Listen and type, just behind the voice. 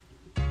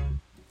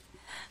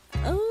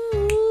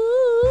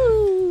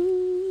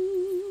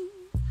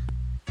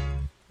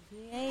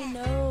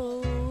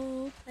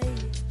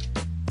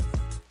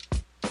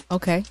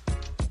Okay.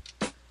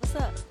 What's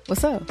up?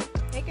 What's up?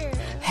 Hey, girl.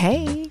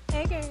 Hey.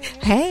 Hey, girl.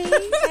 Hey.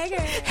 Hey, girl.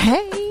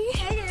 Hey.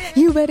 Hey, girl.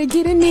 You better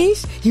get it,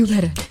 niche. You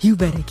better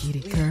get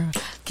it, girl.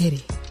 Get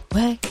it.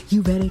 What?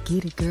 You better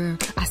get it, girl.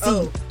 I see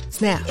you.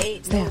 Snap.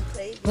 Ain't Snap. no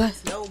play,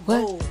 What? no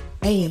What? more.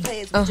 Hey.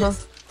 Plays, we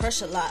just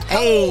crush a lot.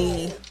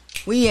 Hey.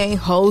 We ain't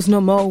hoes no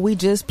more. We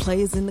just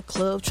plays in the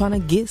club trying to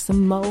get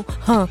some more.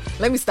 Huh.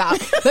 Let me stop.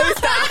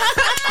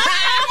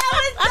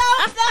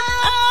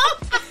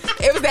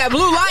 It was that blue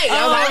light.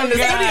 I was like in the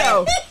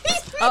studio.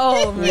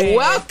 Oh, man.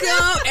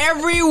 Welcome,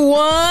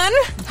 everyone.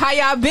 How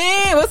y'all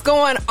been? What's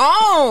going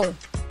on?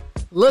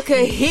 Look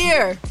at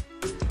here.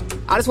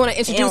 I just want to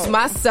introduce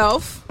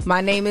myself. My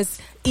name is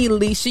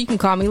Elisha. You can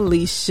call me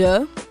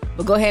Alicia.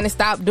 But go ahead and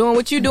stop doing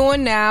what you're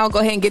doing now. Go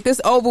ahead and get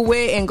this over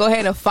with and go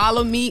ahead and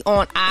follow me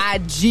on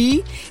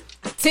IG,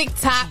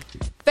 TikTok,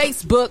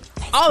 Facebook,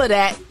 all of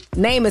that.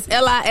 Name is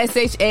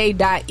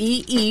LISHA.EE.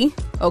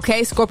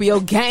 Okay, Scorpio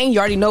Gang. You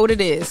already know what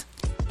it is.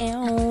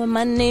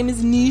 My name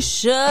is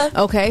Nisha.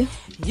 Okay.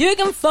 You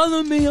can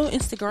follow me on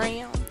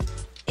Instagram,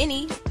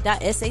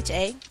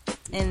 any.sha,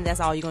 and that's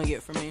all you're going to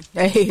get from me.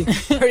 Hey.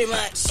 Pretty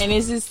much. And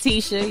this is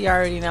Tisha. You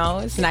already know.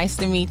 It's nice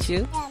to meet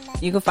you.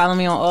 You can follow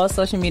me on all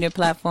social media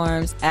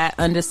platforms at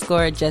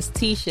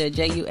 _JustTisha,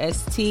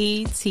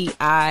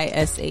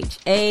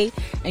 JUSTTISHA.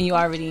 And you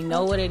already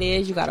know what it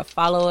is. You got to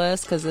follow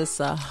us because it's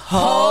a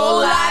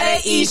whole lot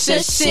of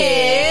Isha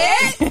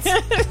shit. Turn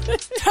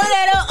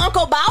that up,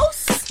 Uncle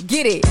Boss.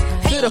 Get it.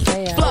 To the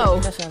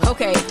flow.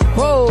 Okay.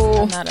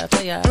 Whoa. I'm not a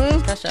player.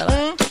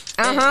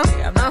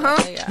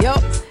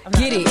 Yup.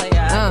 Get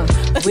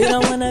it. We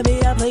don't want to be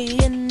a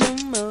player no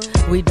more.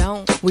 We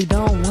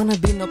don't want to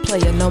be no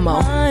player no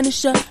more.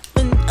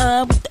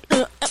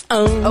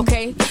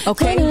 Okay.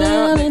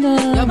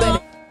 Y'all better.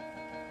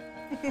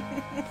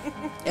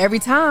 Every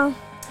time.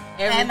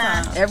 Every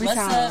time. Every What's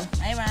time. up?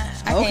 Hey, Ryan.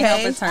 I can't help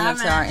Okay. but turn up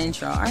to our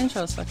intro. Our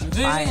intro is fucking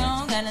fire.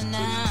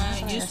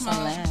 You That's so smoke.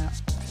 loud.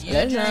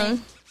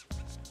 Legend.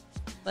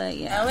 But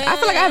yeah. I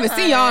feel like I haven't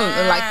seen y'all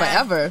in like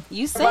forever.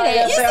 You say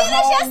that. You seen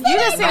us yesterday? You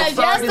just seen us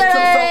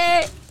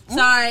yesterday.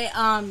 Sorry,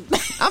 I'm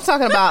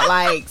talking about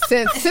like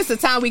since the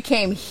time we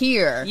came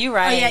here. You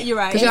right. Oh, yeah, you're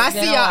right. Cause I It's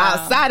see been y'all a while.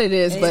 outside of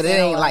this, but it been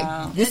a ain't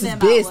while. like this It's is been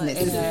about business.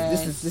 what?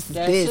 This is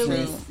That's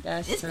business. true.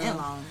 That's It's true. been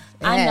long.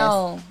 I Yes.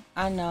 know.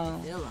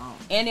 Still long.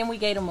 And then we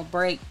gave them a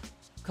break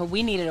because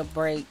we needed a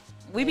break.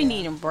 We be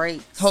needing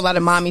breaks. Whole lot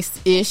of mommy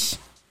ish.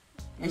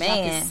 As Man.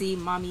 y'all can see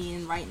mommy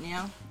in right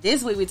now.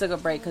 This week we took a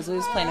break because we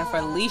was planning for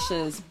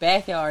Alicia's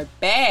backyard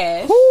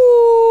bash.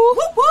 Woo.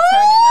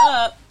 Turning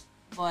up.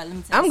 Boy, let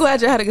me tell I'm you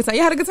glad you had a good time.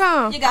 You had a good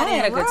time. You got I it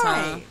had a good right.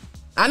 time.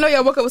 I know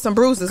y'all woke up with some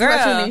bruises. What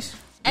about Girl. you, Nish?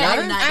 And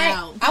I knocked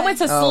out. I went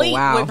to Oh, sleep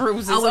wow. with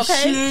bruises. I was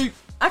Okay, shook.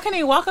 I couldn't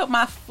even walk up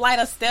my flight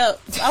of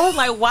steps. I was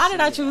like, why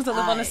did I choose to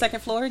live on the Aight. second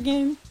floor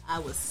again? I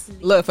was sleep.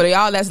 Look, for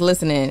y'all that's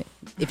listening,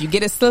 if you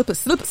get a slip and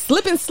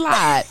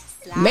slide,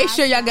 make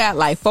sure y'all got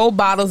like 4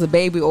 bottles of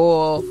baby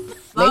oil.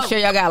 Make sure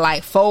y'all got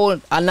like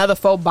another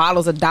 4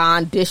 bottles of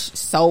Dawn dish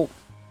soap.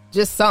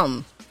 Just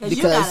something. Because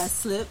you gotta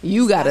slip.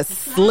 You gotta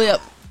slip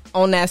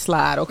on that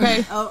slide,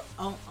 okay? Oh.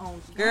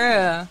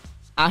 Girl,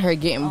 Out here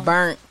getting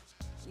burnt.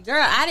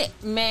 Girl, I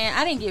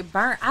didn't get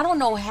burnt. I don't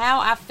know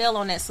how I fell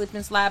on that slip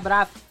and slide, but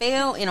I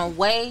fell in a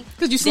way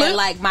 'Cause you that slipped?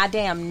 like my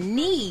damn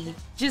knee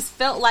just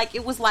felt like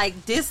it was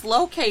like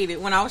dislocated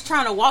when I was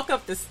trying to walk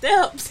up the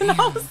steps, and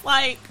I was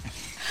like,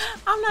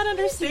 I'm not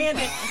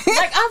understanding.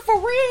 Like, I'm for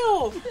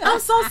real. I'm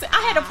so sick.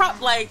 I had to prop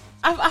like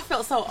I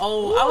felt so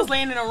old. I was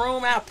laying in a room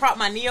and I propped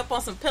my knee up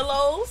on some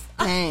pillows.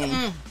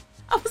 Dang.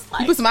 I was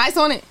like, You put some ice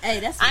on it? Hey,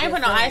 that's I ain't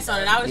put no ice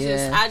on it. I was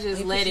Yeah. I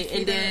just let it,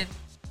 and then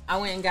I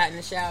went and got in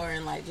the shower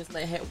and like just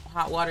let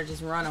hot water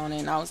just run on it,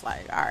 and I was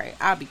like, all right,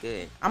 I'll be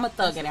good. I'm gonna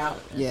thug it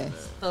out. Yeah.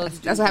 Thugs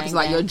do That's what happens. bang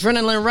Like your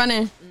bang. adrenaline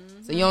running,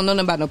 so you don't know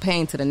nothing about no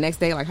pain till the next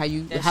day. Like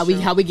That's how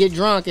true. we get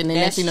drunk, and then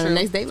That's next thing you know, the true.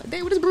 next day, like,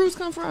 where this bruise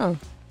come from?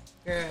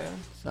 Girl.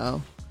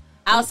 So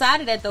Outside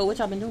of that though, what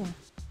y'all been doing?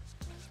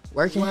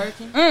 working.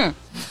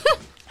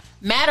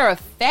 Matter of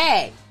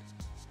fact,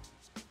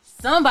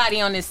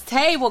 somebody on this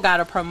table got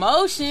a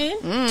promotion.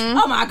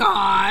 Oh my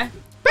god.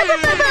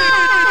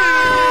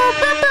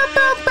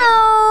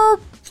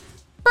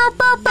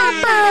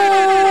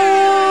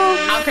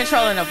 I'm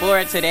controlling the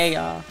board today,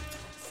 y'all.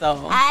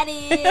 So I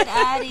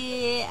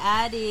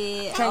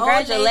did.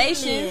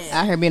 Congratulations.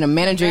 Out here being a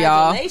manager,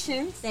 y'all.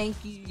 congratulations. Thank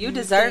you. You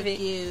deserve Thank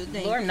it. You.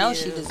 Thank Lord you. knows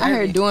she deserves Out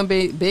here it. doing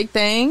big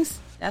things.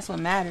 That's what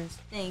matters.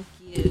 Thank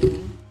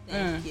you.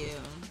 Thank you.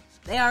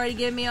 They already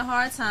giving me a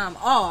hard time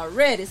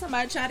already.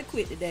 Somebody tried to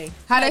quit today.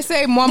 How they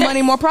say, more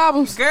money, more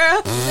problems.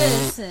 Girl.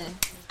 Listen,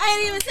 I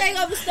ain't even take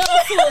over store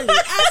fully.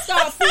 I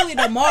start fully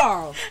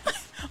tomorrow.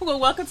 Well,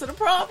 welcome to the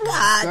problem.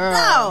 God, Girl.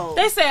 no.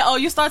 They said, "Oh,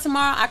 you start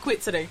tomorrow. I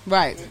quit today."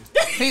 Right.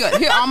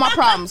 Here all my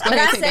problems. Go But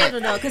ahead, I take saved that.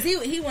 him though, because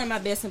he one of my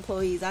best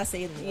employees. I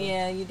saved him.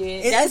 Yeah, you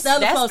did. It's the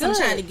other folks I'm good.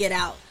 trying to get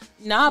out.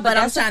 Nah, But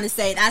I'm that's trying to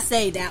say, I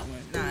saved that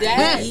one. Nah,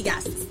 That- he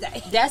got to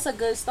stay. that's a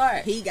good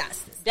start. He got to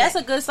stay. That's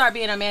a good start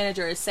being a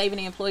manager is saving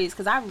the employees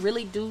because I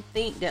really do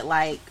think that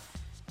like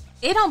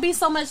it don't be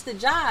so much the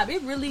job.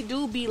 It really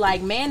do be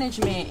like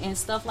management and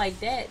stuff like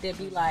that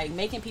be like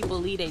making people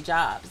leave their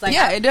jobs. Like,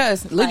 it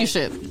does.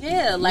 Leadership.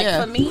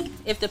 For me,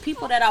 if the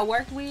people that I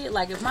worked with,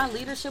 like if my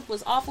leadership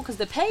was awful, because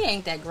the pay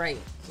ain't that great.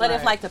 But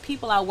if like the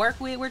people I work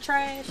with were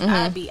trash,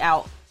 I'd be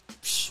out.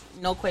 Psh,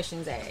 no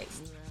questions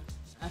asked.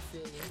 I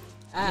feel you.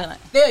 I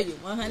feel you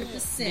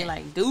 100%. Be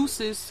like,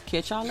 deuces,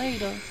 catch y'all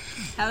later.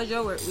 How was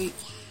your work week?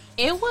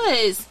 It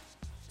was.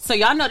 So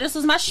y'all know this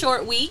was my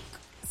short week.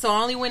 So I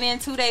only went in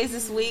 2 days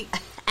this week.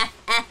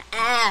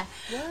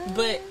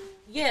 But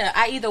yeah,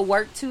 I either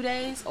work 2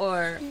 days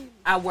or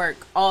I work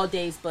all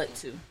days but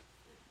 2.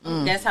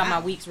 That's how my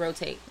weeks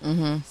rotate.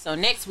 So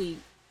next week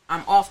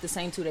I'm off the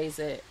same 2 days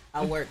that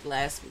I worked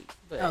last week,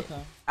 but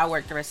I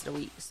worked the rest of the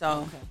week.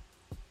 So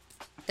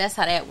that's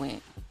how that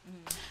went.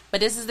 But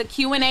this is the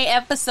Q&A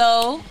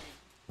episode.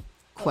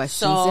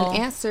 Questions and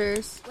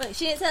answers. Wait,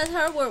 she didn't tell us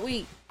her work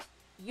week.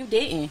 You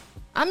didn't.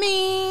 I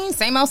mean,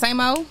 same old, same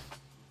old.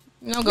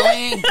 You know,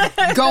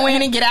 go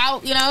in and get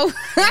out. You know,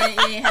 you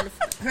ain't had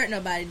to hurt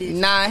nobody, did you?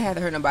 Nah, I had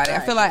to hurt nobody.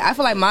 Right. I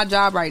feel like my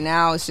job right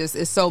now is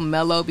it's so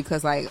mellow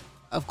because, like,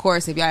 of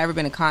course, if y'all ever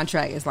been in a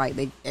contract, it's like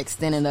they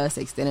extending us.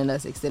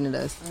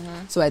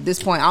 So at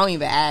this point, I don't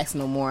even ask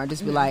no more. I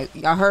just be like,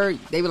 y'all heard?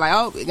 They be like,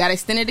 oh, it got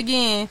extended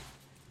again.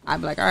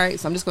 I'd be like, all right,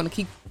 so I'm just gonna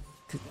keep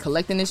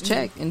collecting this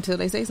check until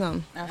they say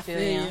something. I feel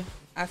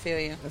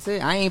you. That's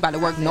it. I ain't about to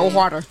work no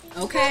harder.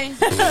 Okay.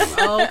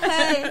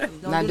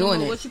 Not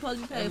doing it. What you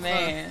supposed to be paid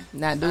for?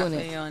 Not doing I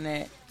it. feel you on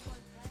that.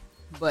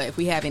 But if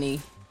we have any,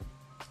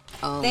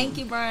 thank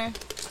you, Brian.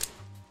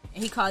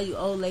 And he called you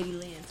Old Lady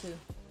Lynn too.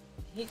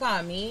 He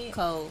called me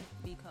Cold.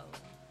 Be cold.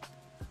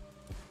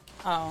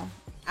 Oh,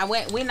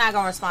 we're not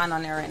gonna respond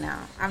on that right now.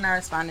 I'm not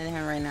responding to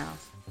him right now.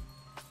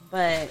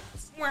 But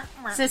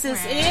since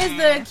this is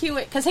the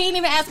Q&A, because he didn't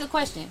even ask a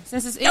question.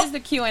 Since this is the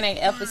Q&A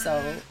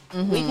episode,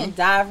 we can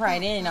dive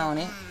right in on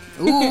it.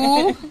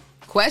 Ooh,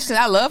 questions.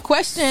 I love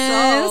questions.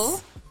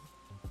 So,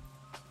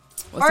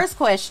 first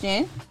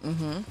question.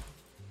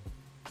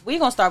 We're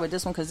going to start with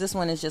this one because this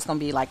one is just going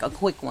to be like a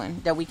quick one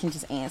that we can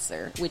just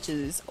answer, which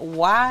is,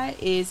 why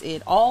is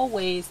it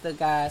always the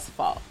guy's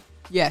fault?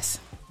 Yes.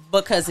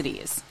 Because it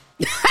is.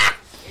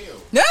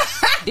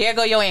 There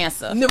go your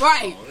answer.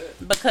 Right.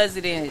 Because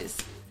it is.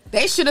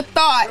 They should have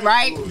thought,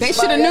 right? They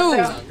should have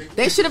knew.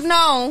 They should have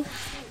known.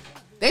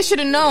 They should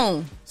have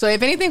known. So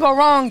if anything go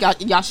wrong,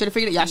 y'all should have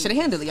figured it. Y'all should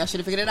have handled it. Y'all should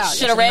have figured it out.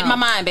 Should have read my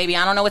mind, baby.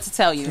 I don't know what to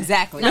tell you.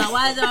 Exactly. Now,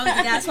 why is it always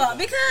the guy's fault?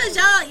 Because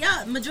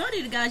y'all, majority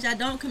of the guys, y'all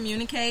don't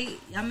communicate.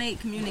 Y'all make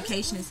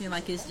communication seem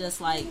like it's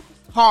just like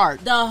hard.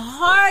 The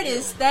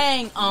hardest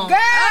thing on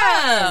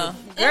girl.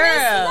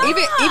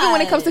 Even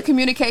when it comes to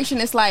communication,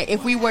 it's like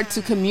if we were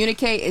to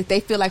communicate, if they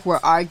feel like we're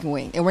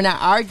arguing, and we're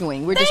not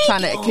arguing, we're just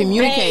trying to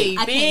communicate.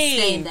 I can't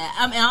stand that.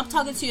 I'm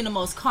talking to you in the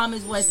most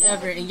calmest voice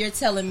ever, and you're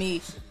telling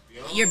me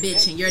you're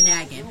bitching, you're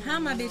nagging. How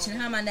am I bitching?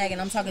 How am I nagging?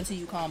 I'm talking to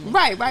you calmly.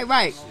 Right.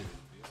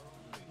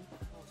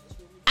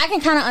 I can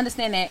kind of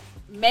understand that,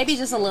 maybe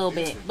just a little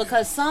bit,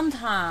 because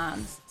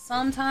sometimes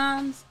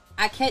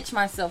I catch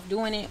myself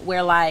doing it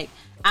where like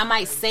I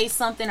might say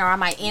something or I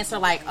might answer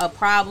like a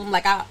problem,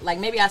 like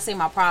maybe I say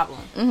my problem,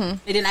 and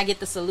then I get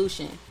the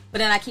solution, but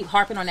then I keep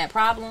harping on that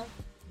problem.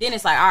 Then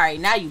it's like, all right,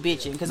 now you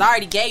bitching because I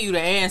already gave you the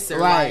answer.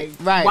 Right.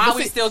 Why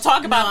we still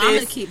talk about this? I'm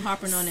gonna keep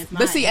harping on it.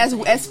 But see,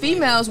 as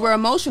females, we're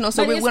emotional,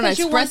 so we're gonna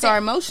express our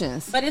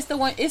emotions. But it's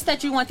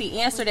that you want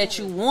the answer that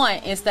you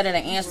want instead of the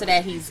answer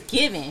that he's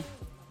giving.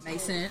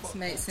 Makes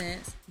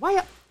sense.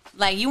 Why?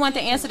 Like you want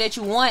the answer that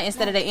you want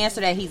instead of the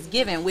answer that he's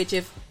giving. Which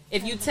if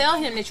you tell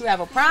him that you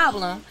have a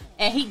problem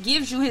and he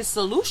gives you his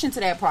solution to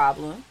that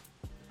problem,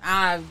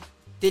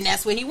 then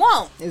that's what he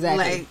wants.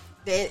 Exactly. Like,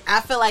 I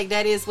feel like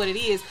that is what it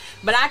is,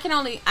 but I can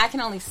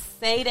only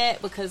say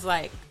that because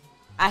like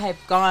I had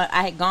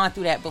gone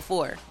through that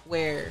before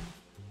where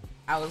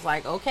I was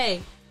like,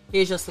 okay,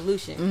 here's your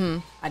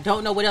solution. I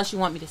don't know what else you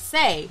want me to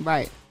say.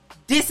 Right.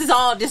 This is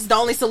the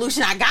only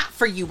solution I got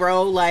for you,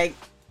 bro. Like,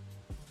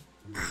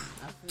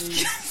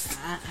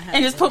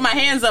 and just put my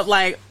hands up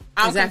like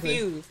I'm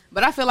confused.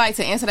 But I feel like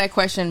to answer that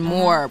question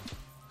more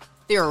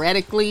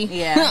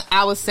theoretically,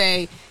 I would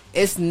say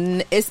it's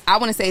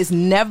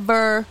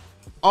never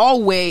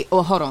always.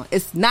 Well, hold on.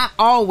 It's not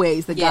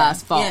always the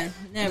guy's fault. Yeah,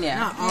 never. Yeah.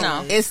 Not always.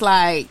 No. It's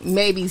like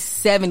maybe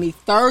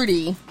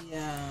 70-30.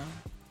 Yeah.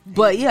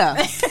 But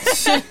yeah.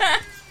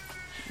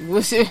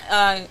 What's it?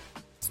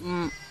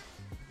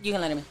 You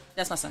can let him in.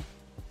 That's my son.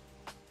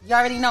 You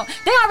already know.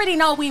 They already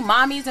know we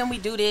mommies and we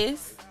do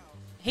this.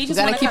 He just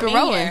want to keep it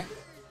rolling. Here.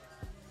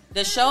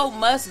 The show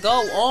must go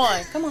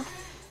on. Come on.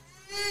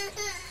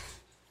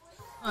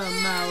 He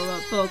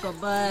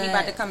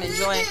about to come and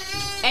join.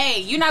 Hey,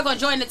 you're not gonna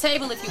join the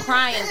table if you're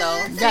crying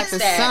though. Got the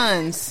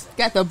sons,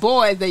 got the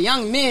boys, the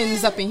young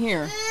men's up in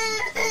here.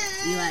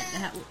 You like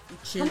that?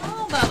 Come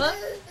on, Bubba.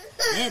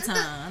 Bedtime.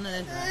 I know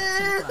that's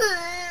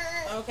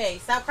right. Okay,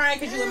 stop crying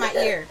because you in my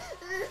ear.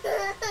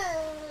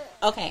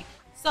 Okay,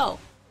 so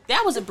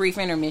that was a brief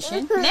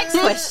intermission. Next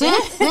question.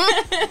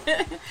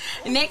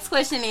 Next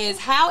question is,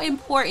 how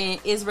important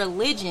is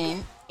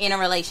religion in a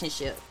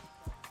relationship?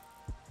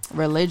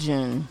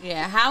 Religion.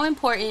 Yeah, how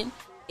important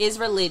is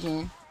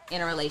religion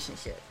in a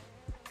relationship?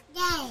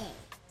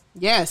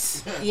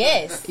 Yes.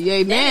 Yes. Yeah,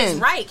 amen. That is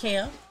right,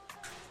 Cam.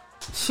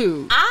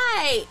 Shoot.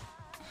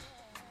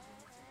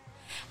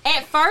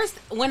 At first,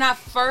 when I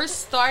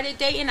first started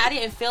dating, I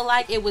didn't feel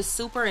like it was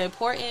super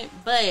important,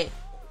 but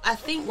I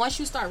think once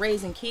you start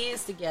raising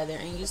kids together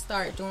and you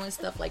start doing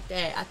stuff like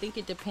that, I think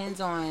it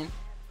depends on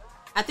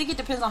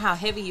how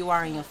heavy you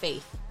are in your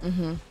faith.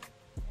 Mm-hmm.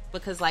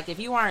 Because like if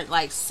you aren't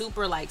like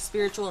super like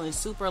spiritual and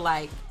super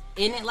like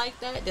in it like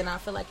that, then I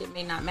feel like it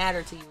may not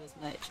matter to you as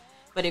much.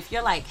 But if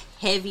you're like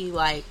heavy,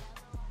 like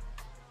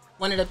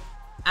one of the,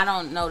 I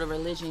don't know the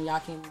religion, y'all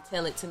can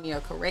tell it to me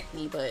or correct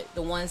me, but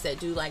the ones that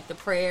do like the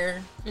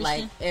prayer,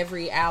 like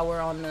every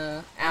hour on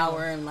the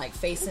hour and like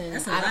facing.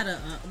 That's a lot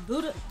of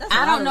Buddha. That's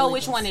I don't know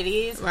which one it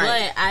is,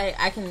 right. but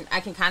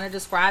I can kind of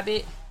describe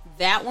it.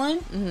 That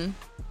one,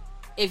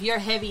 if you're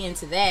heavy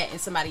into that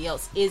and somebody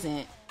else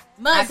isn't,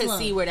 Muslim. I could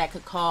see where that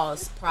could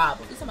cause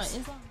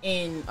problems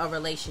in a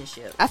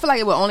relationship. I feel like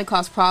it will only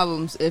cause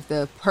problems if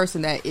the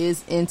person that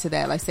is into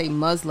that, like say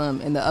Muslim,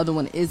 and the other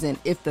one isn't.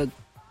 If the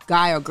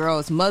guy or girl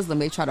is Muslim,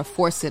 they try to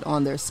force it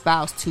on their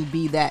spouse to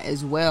be that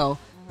as well.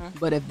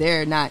 But if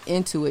they're not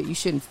into it, you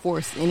shouldn't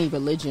force any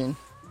religion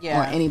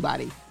on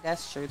anybody.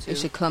 That's true too. It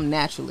should come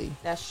naturally.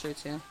 That's true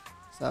too.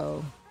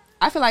 So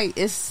I feel like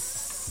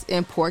it's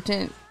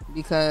important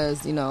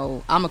because, you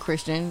know, I'm a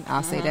Christian.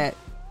 I'll say that.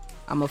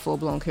 I'm a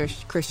full-blown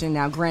Christian.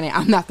 Now, granted,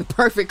 I'm not the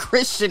perfect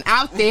Christian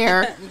out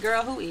there.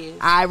 Girl, who is?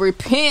 I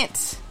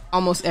repent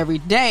almost every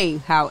day.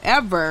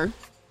 However,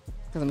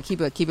 because I'm going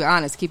to keep it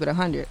honest, keep it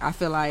 100. I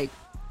feel like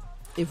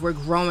if we're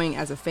growing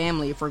as a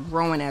family, if we're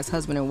growing as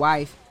husband and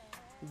wife,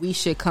 we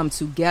should come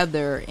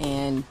together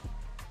and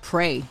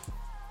pray.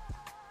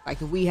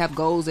 Like if we have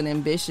goals and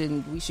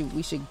ambition, we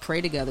should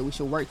pray together. We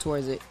should work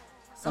towards it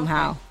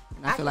somehow. Okay.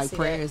 And I feel like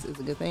prayer is a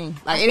good thing.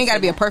 Like it ain't got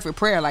to be a perfect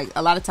prayer. Like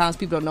a lot of times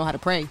people don't know how to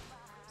pray.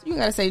 So you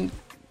got to say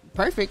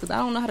perfect because I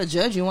don't know how to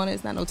judge you on it.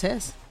 It's not no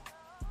test.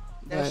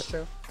 That's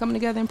true. Coming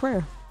together in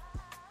prayer.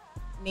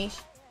 Niche.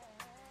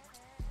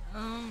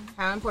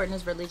 How important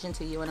is religion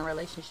to you in a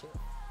relationship?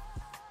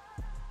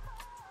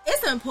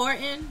 It's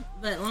important,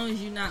 but as long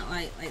as you're not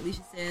like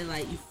Alicia said,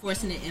 like you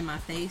forcing it in my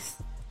face.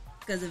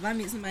 Because if I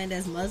meet somebody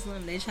that's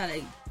Muslim, they try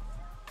to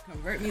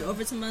convert me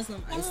over to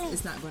Muslim,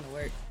 it's not going to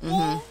work.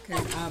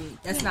 Because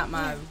that's not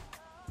my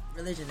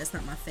religion. That's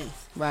not my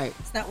faith. Right.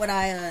 It's not what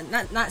I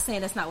not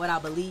saying that's not what I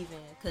believe in.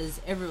 Because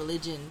every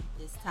religion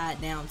is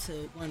tied down to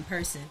one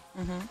person.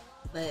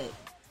 But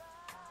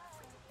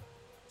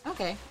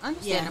okay,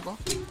 understandable.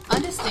 Yeah.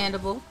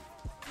 Understandable.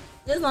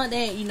 As long as they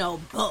ain't, you know,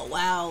 but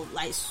wow,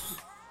 like.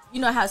 You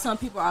know how some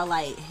people are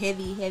like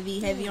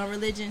heavy on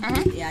religion?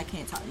 Yeah, I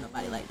can't talk to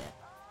nobody like that.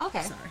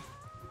 Okay. Sorry.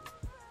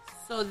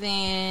 So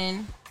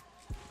then,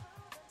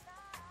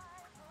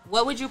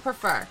 what would you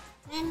prefer?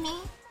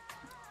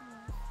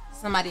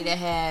 Somebody that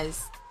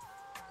has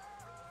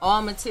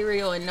all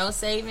material and no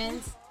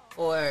savings,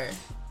 or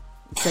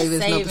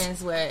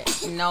savings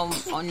with no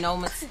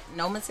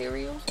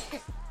material?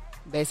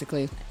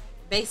 Basically.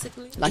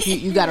 Like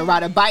you got to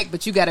ride a bike,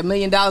 but you got $1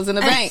 million in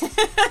the bank.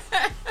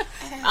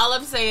 All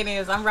I'm saying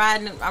is I'm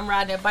riding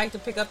that bike to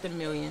pick up the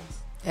millions.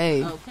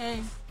 Hey.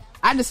 Okay.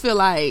 I just feel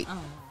like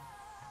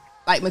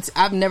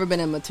I've never been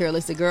a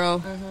materialistic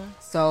girl.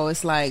 So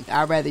it's like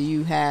I'd rather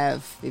you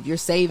have, if you're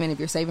saving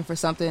for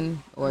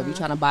something, or if you're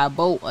trying to buy a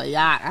boat, a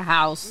yacht, a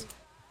house,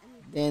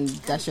 then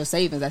that's your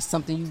savings. That's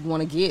something you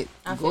want to get,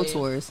 go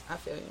towards. I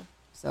feel you.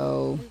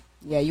 So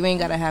yeah, you ain't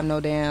got to have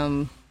no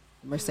damn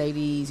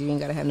Mercedes. You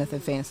ain't got to have nothing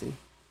fancy.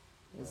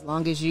 As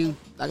long as you,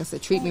 like I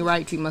said, treat me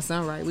right, treat my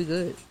son right, we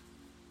good.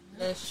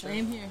 That's true.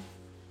 Same here.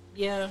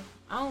 Yeah,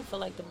 I don't feel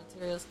like the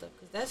material stuff,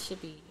 because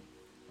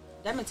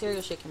that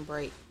material shit can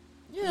break.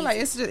 Yeah, like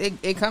it's just,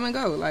 it come and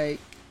go. Like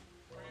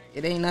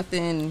it ain't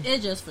nothing.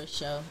 It's just for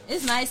show.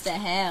 It's nice to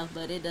have,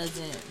 but it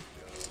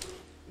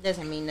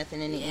doesn't mean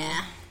nothing anymore.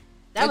 Yeah,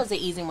 that was an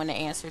easy one to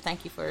answer.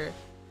 Thank you for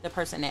the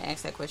person that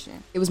asked that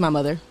question. It was my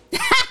mother.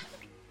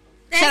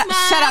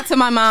 Thanks, shout out to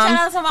my mom. Shout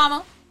out to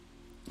mama.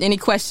 Any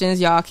questions,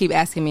 y'all keep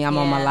asking me. I'm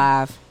on my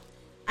live.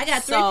 I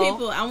got 3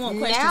 people. I want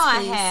questions. Now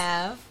please. I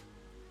have.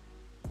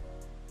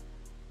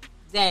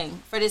 Dang,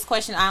 for this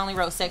question, I only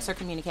wrote sex or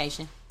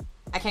communication.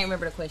 I can't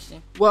remember the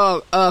question.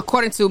 Well,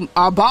 according to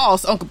our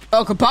boss,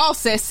 Uncle Boss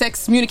says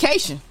sex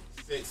communication.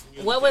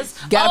 What was?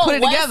 Gotta put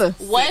it together.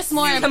 What's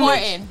more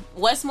important?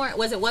 What's more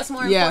important?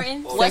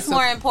 What's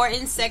more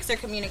important, sex or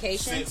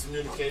communication? Sex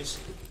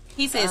communication.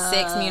 He said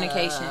sex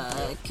communication.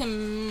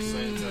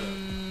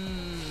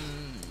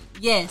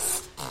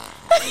 Yes.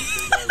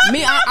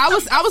 Me, I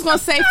was gonna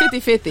say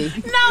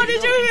 50-50. No,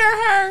 did you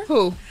hear her?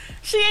 Who?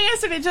 She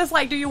answered it just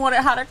like, do you want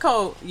it hot or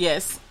cold?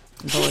 Yes.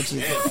 Lord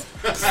Jesus.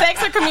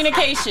 Sex or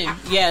communication?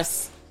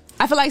 Yes.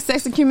 I feel like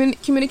sex and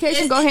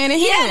communication go hand in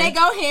hand. Yeah, they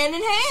go hand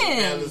in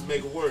hand. Now let's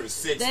make a word.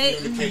 Sex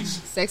communication.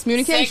 Sex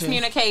communication. Sex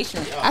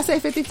communication. I say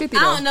 50-50 though.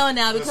 I don't know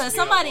now, because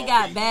somebody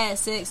got bad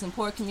sex and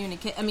poor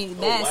communication. I mean,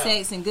 bad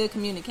sex and good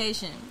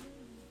communication.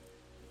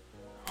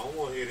 I don't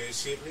want to hear that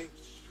shit, nigga.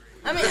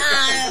 I mean,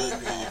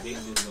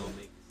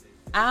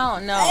 I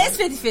don't know. it's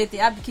 50-50.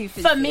 I'd be keep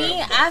 50. For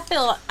me,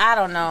 I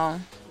don't know.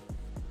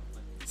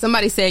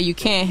 Somebody said you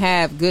can't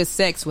have good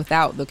sex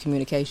without the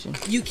communication.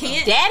 You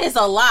can't. That is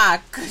a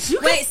lie.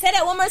 Wait, say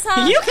that one more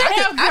time. You can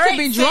have I could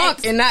great be drunk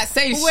sex and not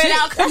say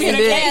without shit.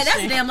 communication. Yeah,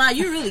 that's a damn lie.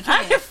 You really I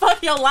can't. can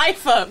fuck your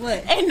life up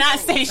What? and not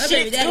say baby,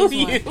 shit that to is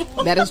you.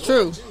 That is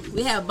true.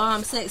 We have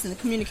bomb sex and the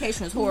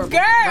communication was horrible. Girl.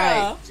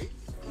 Right.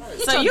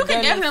 So you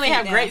can definitely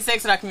have great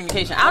sex without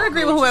communication. I don't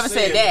agree with whoever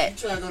said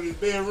that. You trying to go to the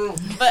bedroom?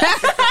 But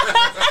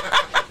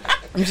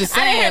I'm just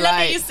I didn't hear saying, nothing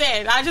like, you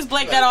said. I just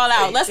blanked that all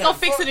out. Let's go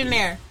fix it in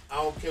there. I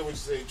don't care what you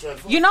say. You trying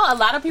to fuck. You know, a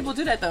lot of people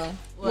do that though.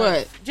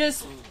 what?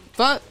 Just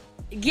Fuck.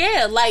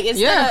 yeah, like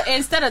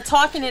instead of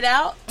talking it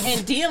out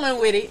and dealing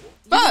with it, you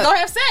just go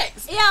have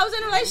sex. Yeah, I was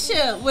in a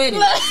relationship with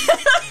it.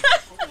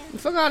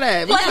 Fuck all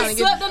that. We Like, trying he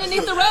to slept get.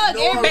 underneath the rug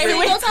every Baby, we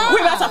single time.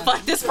 about to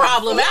fuck this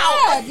problem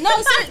out.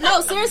 Yeah,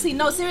 no,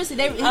 seriously.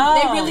 They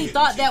really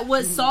thought that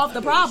would solve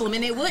the problem,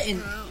 and it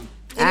wouldn't.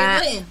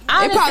 And it wouldn't.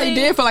 It probably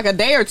did for like a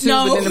day or two,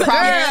 but then the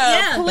problem.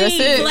 Yeah, That's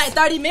it. for like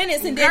 30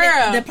 minutes, and then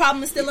Girl. the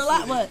problem is still a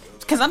lot. What?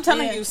 Because I'm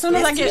telling Yeah. you, soon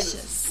as I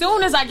It's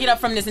get up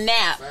from this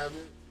nap,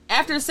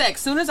 after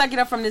sex, soon as I get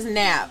up from this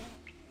nap,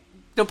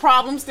 the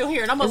problem's still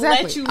here, and I'm gonna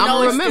Exactly. let you I'ma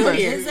know it's remember.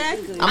 still here.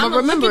 Exactly. I'ma I'm gonna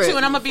remember look at it. you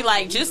and I'm gonna be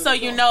like, just so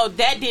you know,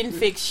 that didn't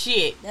fix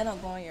shit. That don't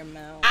go in your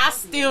mouth. I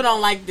still don't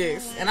like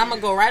this, and I'm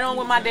gonna go right on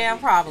with my damn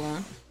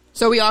problem.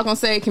 So we all gonna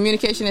say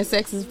communication and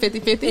sex is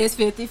 50-50? It's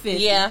 50-50.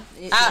 Yeah.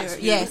 Yes.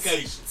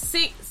 Communication.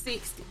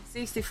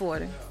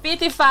 60-40.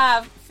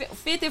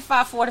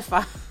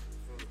 55-45.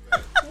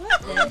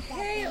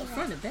 Hell,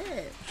 from the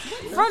bed.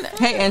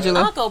 Hey,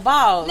 Angela. Uncle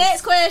Balls.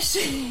 Next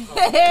question.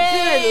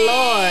 Good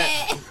Lord.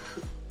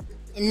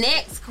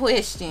 Next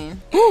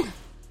question.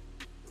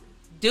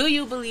 Do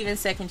you believe in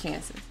second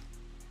chances?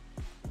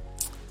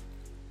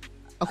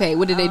 Okay,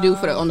 what did they do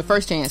on the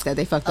first chance that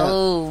they fucked up?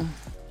 Oh.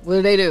 What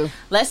did they do?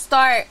 Let's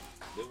start.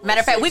 Matter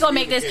of fact, we're gonna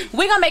make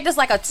this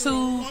like a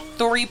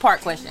 2-3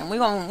 part question. We're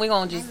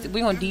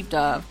gonna deep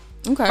dive.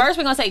 Okay. First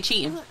we're gonna say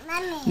cheating.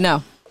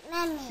 No.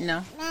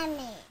 No.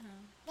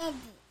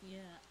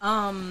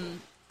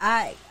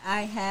 I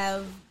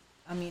have.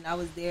 I mean, I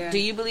was there. Do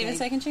you believe in Gave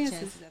second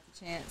chances?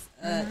 after chance.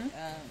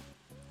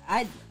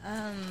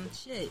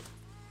 Shit.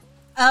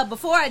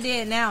 Before I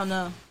did, now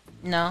no.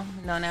 No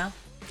now.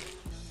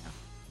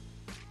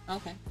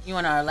 Okay. You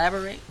wanna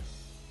elaborate?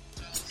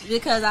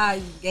 Because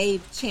I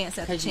gave chance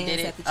after Because you chance did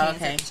it. after chance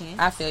Okay. after chance.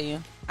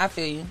 I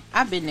feel you.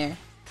 I've been there.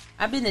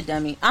 I've been the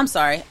dummy. I'm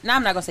sorry. No,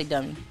 I'm not gonna say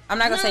dummy. I'm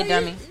not gonna say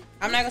dummy.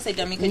 I'm not gonna say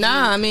dummy. 'Cause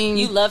Nah, I mean,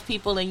 you love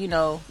people and you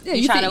Yeah, you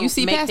you try think- to you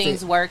see make past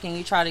things it. work and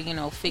you try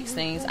to fix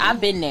things.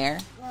 I've been there,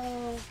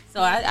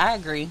 so I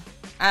agree.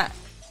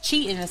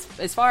 Cheating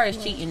as far as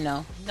cheating,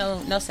 no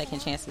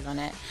second chances on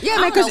that. Yeah, I man.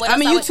 don't know Because what I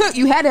mean, else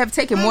you had to have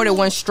taken more than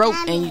one stroke,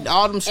 and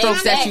all them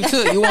strokes that you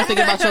took. You won't think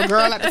about your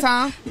girl at the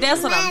time.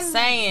 That's what I'm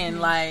saying.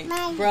 Like,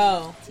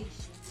 bro.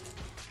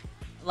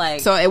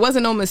 Like, So it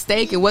wasn't no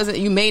mistake. It wasn't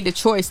you made the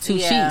choice to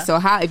Yeah. cheat. So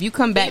if you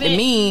come back to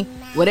me,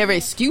 whatever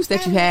excuse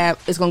that you have,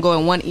 it's gonna go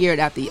in one ear and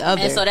out the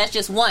other. and so that's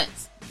just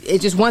once.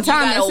 It's just one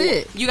time. That's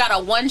it. You got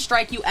a one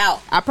strike you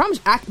out. I promise.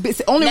 It's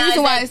the only Now,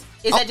 reason why.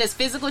 is that just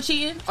physical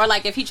cheating, or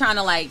like if he trying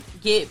to like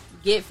get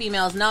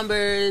females'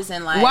 numbers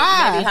and like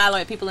Why? maybe holler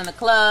at people in the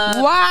club?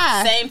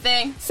 Why? Same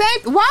thing.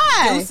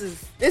 Why?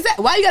 Deuces. Is that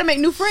why you gotta make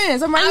new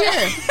friends? I'm right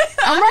here.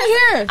 I'm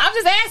right here.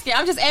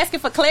 I'm just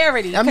asking for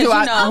clarity. I'm 'cause doing.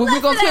 you know, We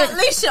gonna put.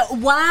 Alicia,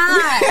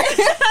 why?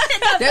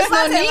 There's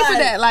no need for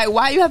that. Like,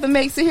 why you have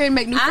to sit here and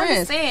make new I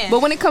friends? understand.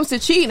 But when it comes to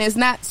cheating, it's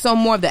not so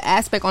more of the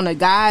aspect on the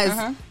guy's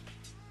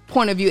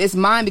point of view. It's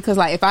mine because,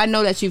 like, if I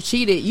know that you've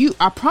cheated,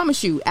 I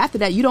promise you, after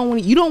that, you don't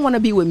want to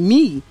be with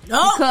me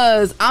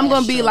because I'm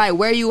gonna be like,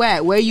 where you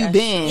at? Where you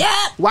been? Yep.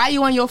 Why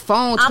you on your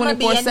phone I'ma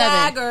be a 24/7?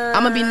 nagger.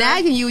 I'm gonna be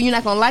nagging you. You're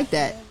not gonna like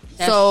that.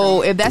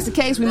 So if that's the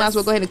case, we might as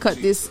well go ahead and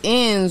cut this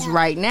ends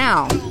right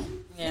now.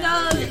 yeah.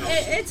 No,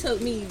 it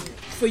took me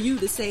for you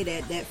to say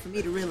that for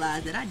me to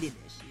realize that I did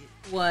that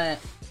shit. What?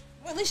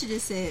 Well, Alicia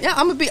just said. Yeah,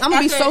 I'm gonna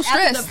be so After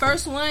stressed. the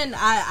first one,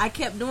 I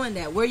kept doing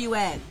that. Where you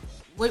at?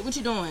 What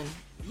you doing?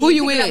 Who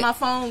you picking with? Up my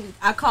phone.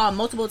 I called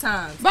multiple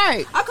times.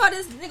 Right. I called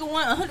this nigga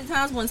 100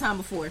 times one time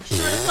before.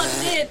 Sure as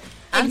fuck did.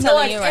 I'm Ignored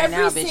telling you right every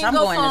now, bitch. I'm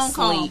single going to phone sleep.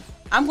 call.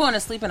 I'm going to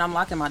sleep and I'm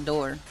locking my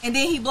door. And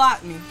then he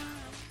blocked me.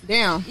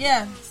 Damn.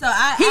 Yeah. So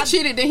He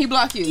cheated, then he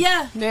blocked you.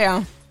 Yeah.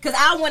 Damn. Because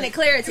I wanted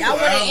clarity. I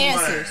wanted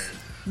answers.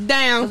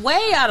 Damn.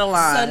 Way out of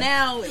line. So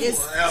now it's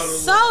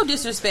So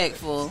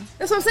disrespectful.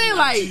 That's what I'm saying.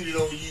 Like, Cheated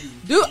on you.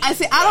 dude,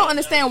 I don't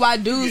understand why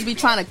dudes be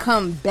trying to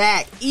come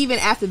back even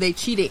after they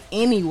cheated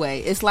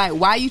anyway. It's like,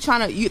 why you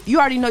trying to? You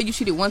already know you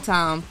cheated one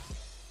time,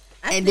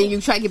 and then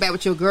you try to get back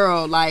with your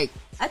girl. Like,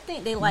 I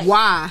think they like.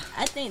 why?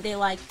 I think they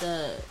like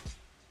the.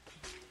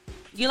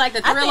 You like the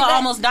I thrill think of that-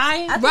 almost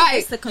dying? I think Right.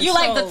 it's the control. You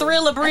like the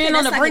thrill of I think being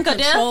on that's the like brink a of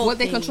death? control What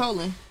they thing.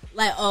 controlling?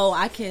 Like, oh,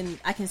 I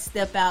can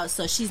step out,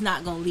 so she's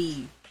not gonna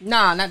leave.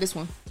 Nah, not this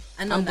one.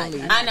 I know. I'm not,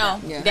 gonna leave. I know.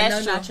 Yeah. That's I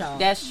know true. not y'all.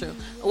 That's true.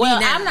 Well,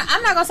 now. I'm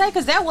not gonna say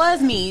because that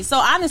was me. So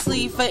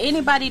honestly, for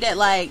anybody that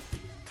like,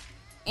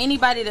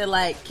 anybody that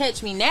like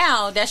catch me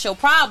now, that's your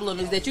problem.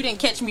 Is that you didn't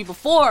catch me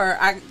before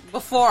I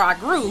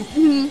grew.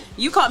 Mm-hmm.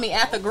 You caught me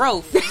at the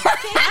growth.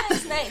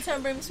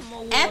 Bring me some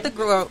more water. At the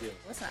growth.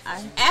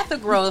 At the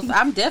growth,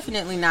 I'm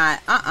definitely not.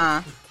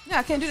 Yeah,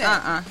 I can't do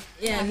that.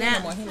 Yeah,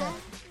 now.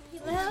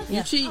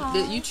 You cheat.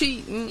 You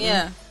cheat. Mm-mm.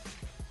 Yeah.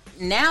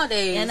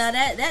 Nowadays, and now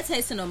that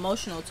takes an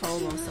emotional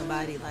toll on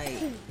somebody. Like,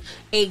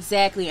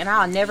 exactly, and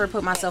I'll never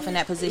put myself in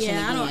that position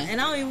again. I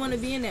don't even want to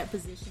be in that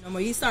position no more.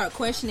 You start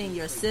questioning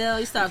yourself.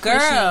 You start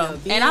questioning your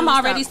being, and I'm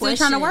already still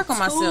trying to work on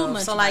myself.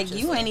 So like,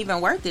 you ain't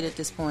even worth it at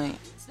this point.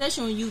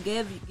 Especially when you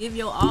give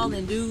your all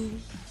and do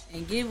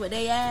and give what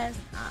they ask.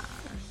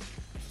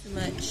 Too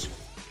much,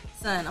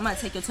 son. I'm gonna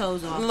take your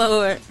toes off,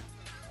 Lord.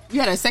 You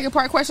had a second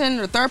part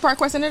question or third part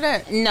question to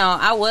that? No,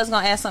 I was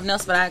gonna ask something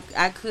else, but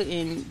I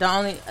couldn't.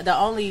 The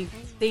only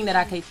thing that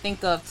I could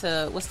think of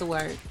to what's the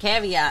word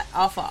caveat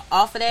off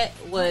of that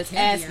was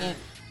asking.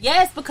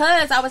 Yes,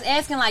 because I was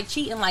asking like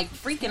cheating, like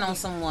freaking on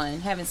someone,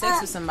 having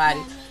sex with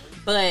somebody,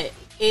 but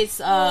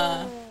it's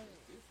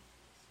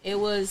it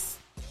was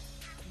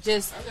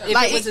just if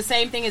like, it was the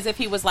same thing as if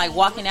he was like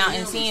walking out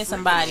and seeing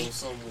somebody,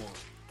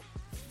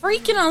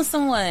 freaking on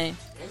someone,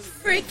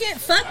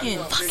 fucking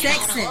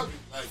sexing.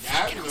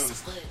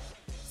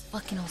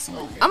 Fucking on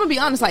someone. I'm gonna be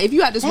honest. Like, if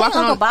you out just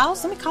walking on,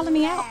 boss, somebody calling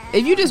me out.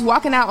 If you just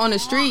walking out on the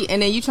street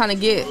and then you trying to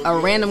get a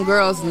random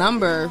girl's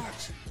number,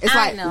 it's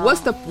like,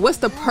 what's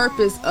the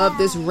purpose of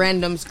this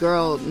random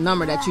girl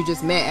number that you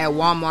just met at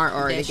Walmart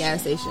or at the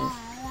gas station?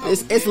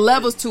 It's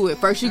levels to it.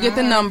 First you get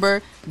the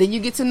number, then you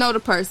get to know the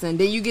person,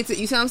 then you get to,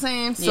 you see what I'm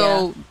saying?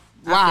 So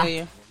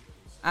why?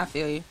 I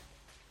feel you.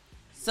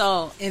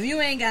 So if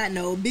you ain't got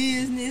no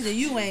business and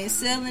you ain't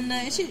selling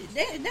nothing, shit,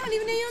 they don't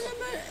even need your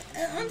number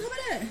on top of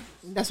that.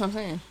 That's what I'm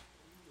saying.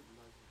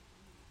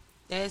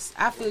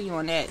 I feel you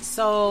on that.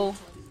 So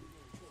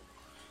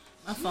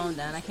my phone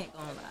down. I can't go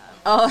on live.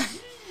 Oh,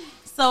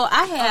 so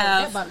I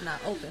have. That button not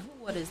open.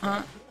 What is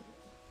that?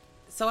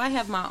 So I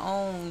have my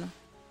own.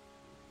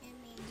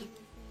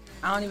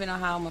 I don't even know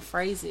how I'm gonna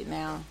phrase it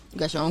now. You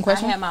got your own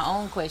question? I have my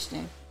own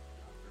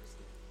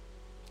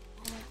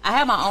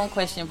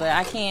question. But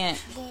I can't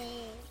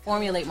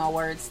formulate my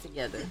words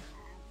together.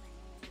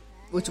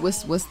 What's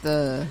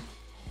the?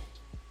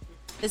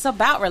 It's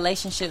about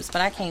relationships,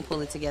 but I can't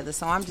pull it together.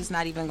 So I'm just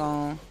not even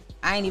going.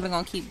 I ain't even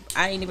gonna keep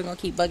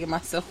bugging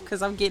myself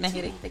because I'm getting a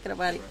headache thinking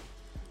about it.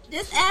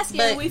 Just ask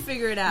it and we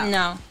figure it out.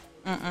 No.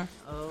 Okay.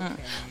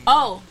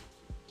 Oh,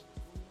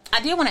 I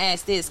did want to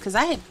ask this because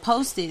I had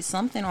posted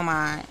something on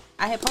my.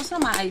 IG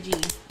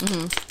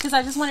because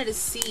I just wanted to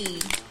see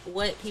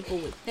what people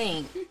would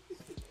think.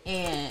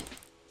 And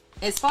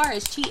as far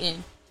as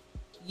cheating,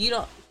 you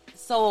don't.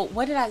 So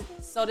what did I?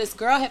 So this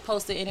girl had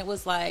posted, and it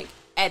was like,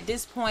 at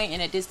this point and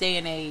at this day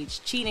and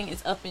age, cheating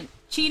is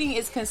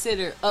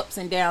considered ups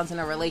and downs in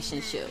a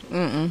relationship.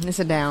 It's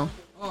a down.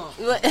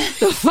 What?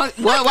 The fuck?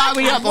 Why are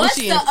we up on What's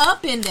cheating? the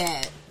up in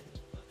that?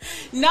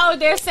 No,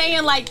 they're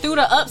saying like through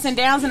the ups and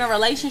downs in a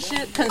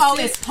relationship.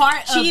 It's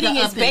part of cheating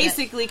the is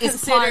basically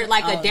considered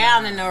like a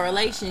down in a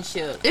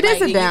relationship. It is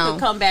a down. You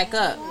can come back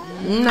up.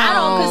 No. I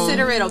don't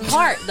consider it a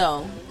part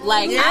though.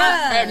 Like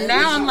and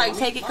now I'm like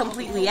take it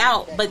completely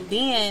out. But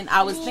then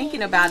I was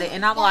thinking about it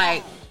and I'm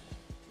like,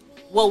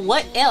 well,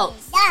 what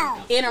else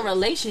in a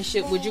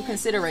relationship would you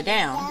consider a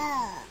down?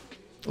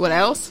 What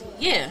else?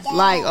 Yeah.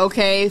 Like,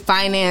 okay,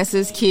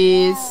 finances,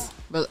 kids,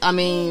 but I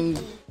mean,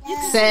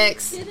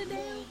 sex.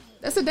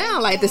 That's a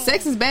down. Like, the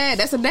sex is bad.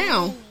 That's a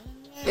down.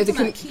 If You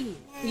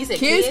said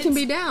kids can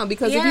be down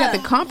because if you have to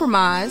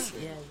compromise,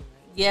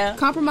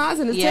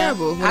 compromising is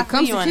terrible when it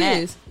comes to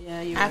kids.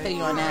 I feel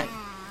you on that.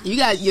 You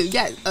got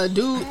a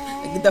dude.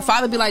 The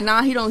father be like,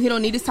 nah, he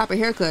don't need this type of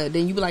haircut.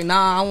 Then you be like,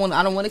 nah, I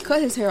don't want to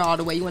cut his hair all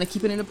the way. You want to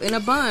keep it in a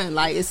bun.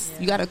 Like,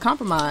 you got to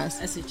compromise.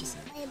 That's what you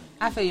said.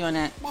 I feel you on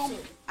that.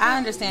 I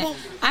understand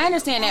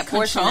that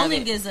portion of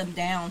Controlling it. is a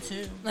down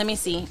too. Let me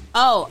see.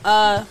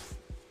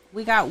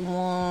 We got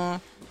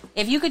one.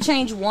 If you could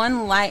change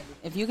one life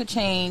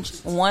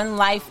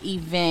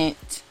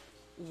event,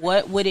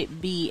 what would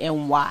it be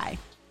and why?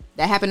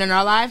 That happened in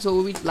our lives, or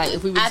would we like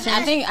if we would change?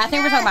 I think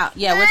we're talking about.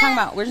 Yeah,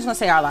 we're just gonna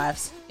say our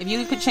lives. If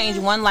you could change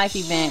one life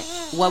event,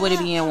 what would it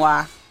be and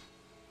why?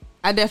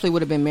 I definitely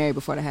would have been married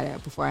before I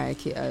had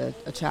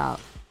a child.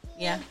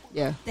 Yeah.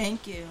 Yeah.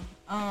 Thank you.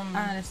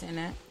 I understand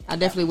that. I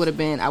definitely would have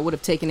been. I would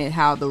have taken it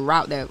how the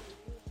route that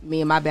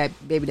me and my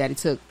baby daddy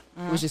took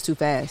was just too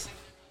fast.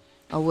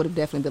 I would have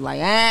definitely been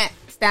like,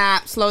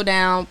 stop, slow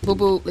down, boop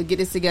boop, let's get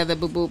this together,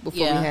 boop boop,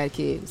 before we had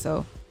kids.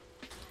 So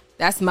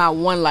that's my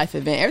one life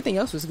event. Everything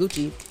else was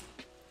Gucci.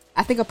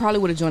 I think I probably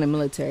would have joined the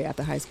military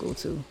after high school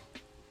too.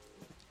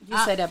 You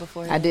said that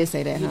before. I did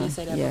say that. You did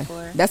say that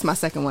before. That's my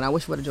second one. I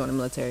wish I would have joined the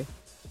military.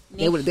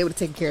 They would have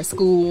taken care of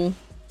school.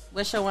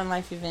 What's your one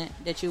life event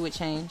that you would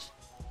change?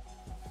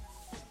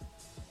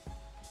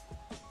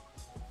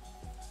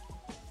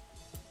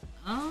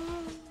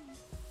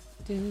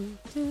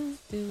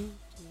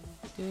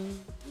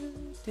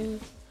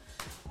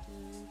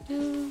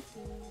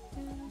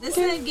 This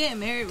is getting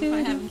married before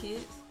having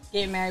kids.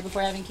 Getting married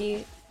before having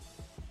kids.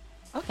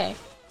 Okay.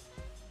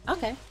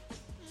 Okay.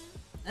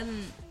 Other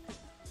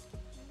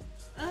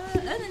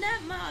than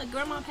that, my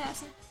grandma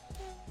passing.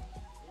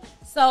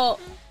 So,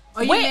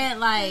 Or you meant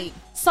like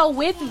so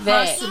with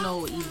that,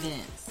 personal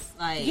events,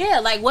 like yeah,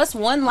 like what's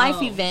one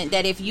life event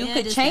that if you Yeah,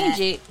 could just change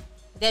that. it,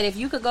 that if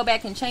you could go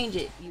back and change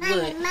it, you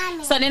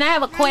would. So then I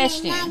have a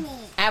question.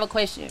 I have a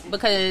question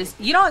because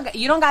you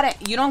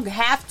don't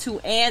have to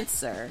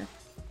answer,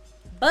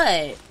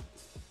 but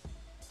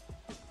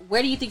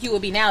where do you think you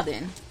would be now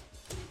then?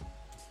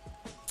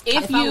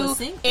 If I was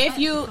single,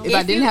 If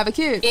I didn't have a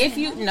kid. If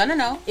you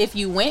no, if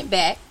you went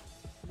back,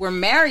 were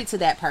married to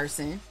that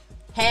person,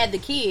 had the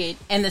kid,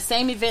 and the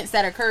same events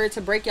that occurred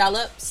to break y'all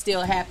up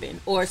still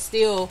happened or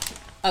still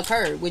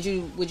occurred, would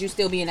you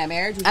still be in that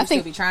marriage? Would you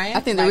still be trying?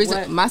 I think the Like, reason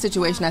what? my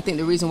situation, I think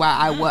the reason why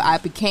I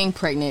became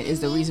pregnant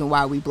is the reason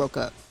why we broke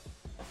up.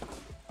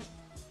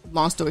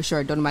 Long story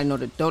short, don't nobody know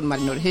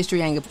the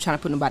history. I ain't trying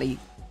to put nobody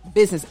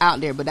business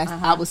out there, but that's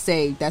I would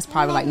say that's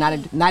probably like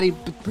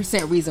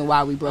 90% reason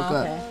why we broke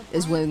up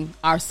is when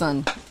our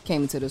son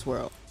came into this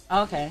world.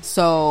 Okay.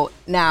 So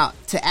now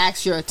to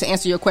answer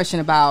your question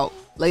about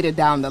later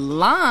down the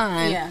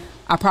line, Yeah.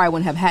 I probably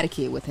wouldn't have had a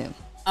kid with him.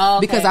 Oh,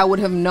 okay. Because I would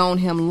have known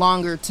him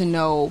longer to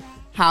know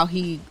how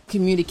he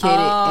communicated,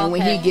 and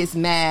when he gets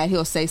mad,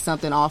 he'll say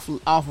something off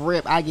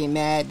rip. I get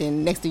mad,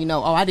 then next thing you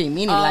know, I didn't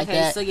mean it like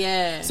that. So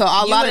yeah, so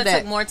a lot of that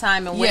took more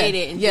time and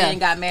waited, and then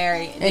got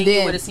married, and then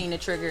you would have seen the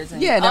triggers.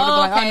 And, that would be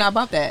like, not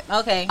about that.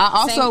 Okay. I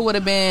also would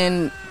have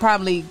been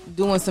probably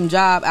doing some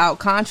job out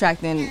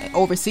contracting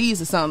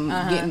overseas or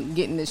something,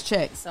 getting this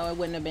check. So it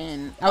wouldn't have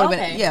been. I would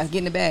have been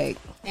getting the bag.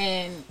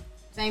 And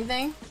same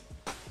thing.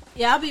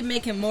 Yeah, I'll be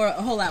making a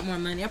whole lot more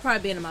money. I'll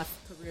probably be in my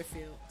career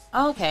field.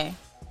 Okay.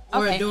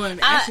 Or doing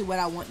actually what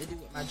I want to do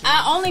with my job.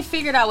 I only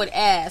figured I would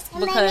ask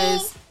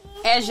because,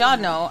 as y'all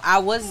know, I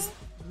was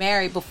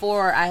married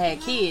before I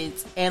had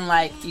kids, and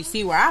like you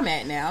see where I'm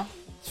at now,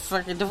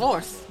 fucking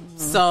divorce. Mm-hmm.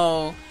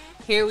 So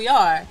here we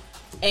are,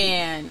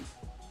 and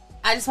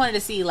I just wanted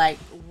to see like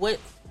what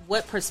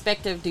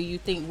perspective do you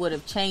think would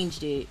have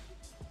changed it?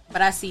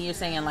 But I see you're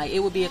saying like it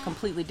would be a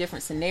completely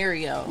different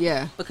scenario.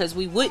 Yeah. Because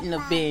we wouldn't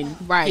have been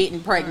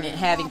getting pregnant,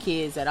 having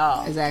kids at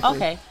all. Exactly.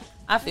 Okay.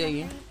 I feel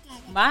you.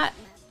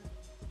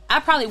 I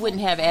probably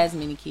wouldn't have as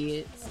many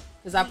kids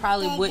because I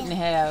probably wouldn't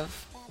have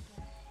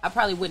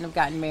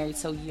gotten married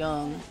so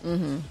young.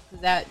 Mm-hmm.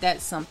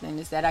 That's something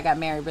is that I got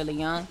married really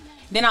young.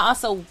 Then I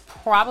also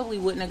probably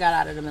wouldn't have got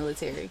out of the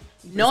military.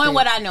 Knowing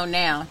what I know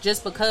now,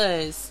 just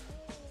because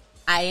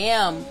I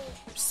am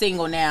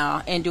single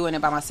now and doing it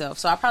by myself,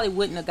 so I probably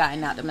wouldn't have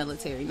gotten out the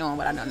military knowing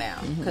what I know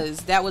now, because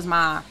that was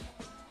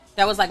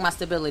like my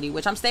stability,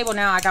 which I'm stable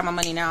now. I got my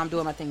money now. I'm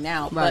doing my thing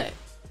now, but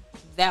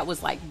that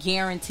was like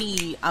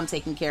guaranteed I'm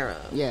taken care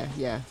of. Yeah.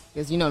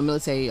 Because the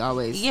military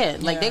always. Yeah,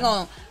 like they're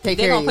gonna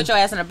put your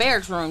ass in a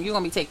barracks room. You're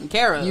gonna be taken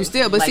care of. You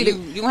still, but like, see,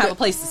 you don't have a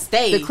place to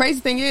stay. The crazy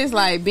thing is,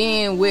 like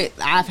being with,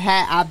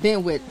 I've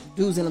been with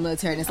dudes in the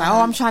military, and it's like,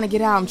 I'm trying to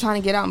get out.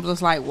 I'm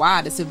just like,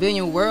 wow, the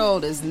civilian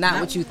world is not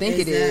what you think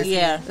it is.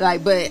 Yeah.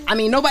 Like, but I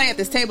mean, nobody at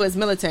this table is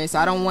military, so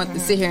I don't want to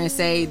sit here and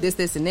say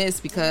this, and this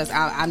because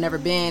I've never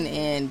been,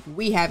 and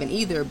we haven't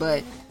either.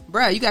 But,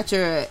 bruh, you got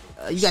your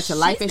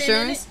life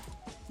insurance.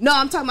 No,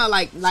 I'm talking about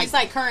like she's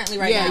like currently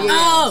right now. Yeah.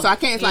 Oh. So I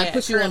can't like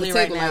put you on the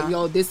table like,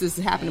 yo, this is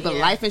happening. But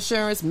life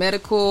insurance,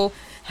 medical,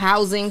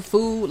 housing,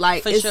 food,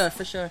 like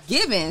for sure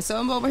given. So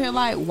I'm over here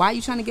like, why are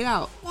you trying to get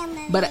out?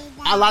 But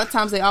a lot of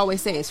times they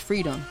always say it's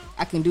freedom.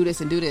 I can do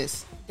this and do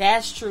this.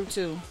 That's true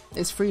too.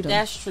 It's freedom.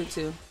 That's true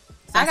too.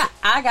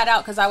 I got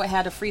out because I would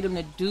have the freedom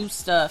to do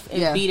stuff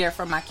and be there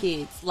for my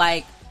kids.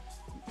 Like,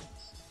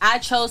 I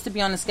chose to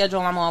be on the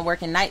schedule I'm on,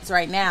 working nights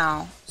right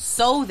now,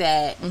 so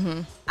that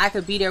I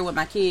could be there with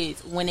my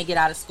kids when they get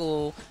out of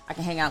school. I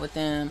can hang out with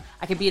them.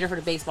 I could be there for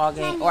the baseball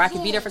game, or I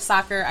could be there for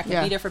soccer. I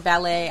could be there for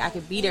ballet. I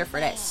could be there for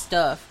that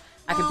stuff.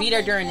 I could be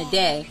there during the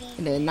day.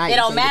 And then at night, it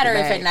don't matter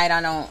if at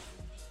night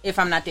if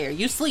I'm not there.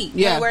 You sleep.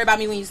 You don't worry about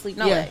me when you sleep.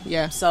 No way.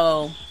 Yeah.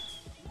 So,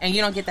 and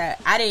you don't get that.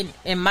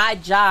 In my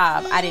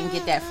job, I didn't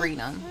get that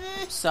freedom.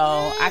 So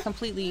I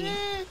completely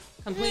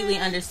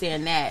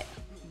understand that.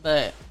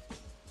 But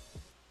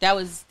that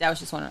was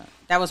one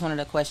of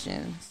the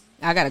questions.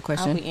 I got a I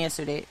question. hope we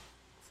answered it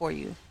for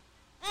you.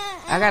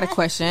 I got a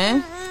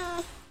question.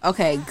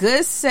 Okay,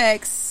 good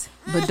sex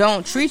but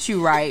don't treat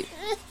you right.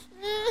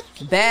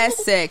 Bad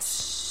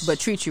sex but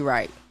treat you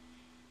right.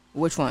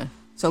 Which one?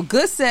 So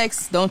good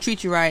sex don't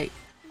treat you right.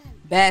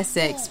 Bad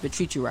sex but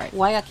treat you right.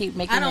 Why y'all keep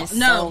making it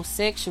so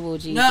sexual,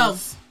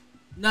 Jesus?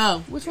 No.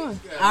 Which one?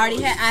 I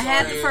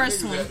had the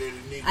first one.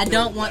 I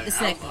don't want the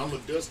second I'm a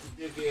dusty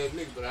dick ass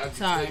nigga, but I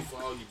can pay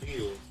for all your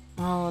bills.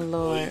 Oh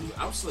Lord.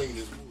 I'm slinging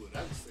this wood. I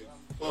can say.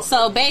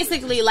 So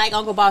basically, like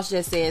Uncle Boss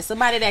just said,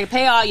 somebody that can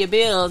pay all your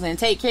bills and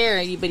take care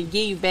of you, but he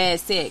give you bad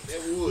sex,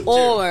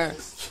 or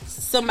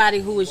somebody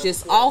who is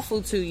just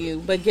awful to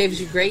you but gives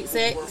you great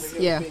sex.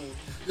 Yeah.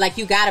 Like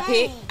you gotta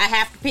pick. I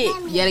have to pick.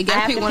 Yeah, they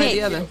gotta pick one or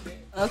the other.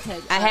 Okay.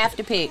 I have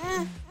to pick.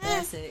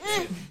 Bad sex.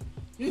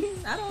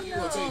 I don't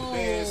know.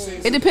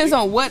 It depends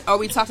on what are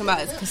we talking about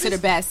is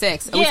considered bad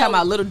sex. Are we talking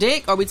about little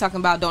dick or are we talking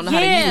about don't know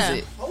how to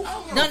use it?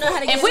 Don't know how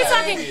to.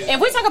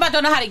 If we talk about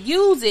don't know how to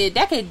use it,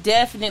 that could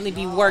definitely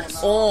be worked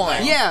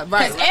on. Yeah,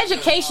 right. Because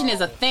education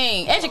is a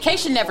thing.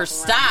 Education never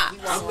stops.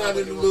 I'm not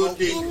in the little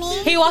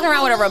dick. He walking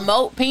around with a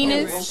remote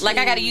penis, like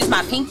I got to use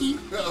my pinky.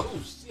 Oh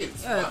shit.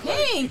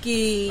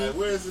 Pinky. Like,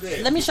 where is it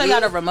at? Let me show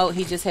y'all the remote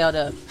he just held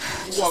up.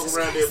 You walk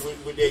around there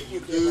with that you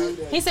good.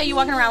 He said you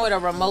walking around with a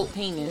remote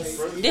penis.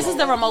 This is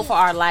the remote for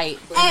our light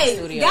in the Hey,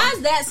 studio. guys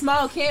that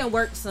small can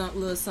work some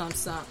little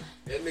something.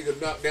 That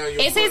nigga knocked down your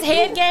Is his front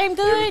head door. game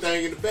good?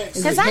 Everything in the back.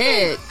 His Because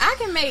head.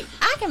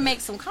 I can make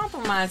some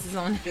compromises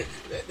on it.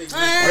 That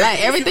nigga-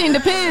 Like everything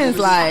depends.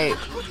 Like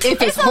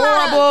if it's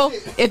horrible,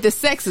 if the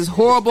sex is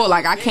horrible,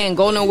 like I can't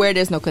go nowhere.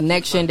 There's no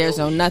connection. There's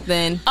no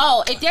nothing.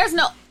 Oh, if there's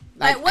no,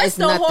 Like, what's it's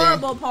the nothing.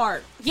 horrible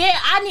part? yeah,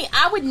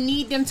 I would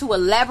need them to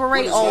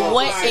elaborate What is on horrible?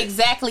 what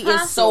exactly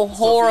is so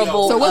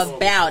horrible So what's-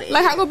 about it.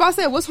 Like how about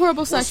said, what's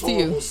horrible sex to you?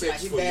 Horrible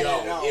sex for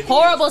y'all.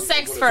 Horrible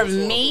sex for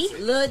me.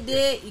 Little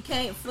dick, you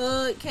can't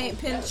fuck, can't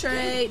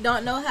penetrate,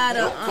 don't know how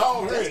Don't to.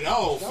 call her at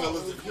all,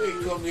 fellas. If you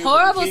ain't come here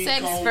Horrible with a king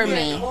sex Kong for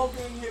man.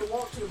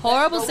 me.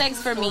 Horrible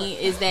sex for me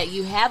is that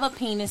you have a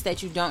penis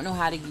that you don't know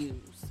how to use,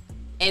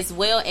 as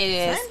well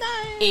as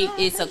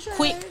it's a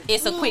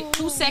quick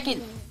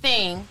 2-second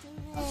thing,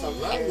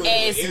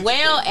 as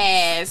well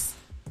as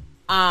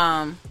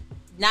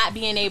not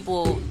being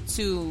able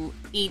to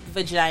eat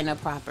vagina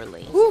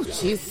properly. Ooh,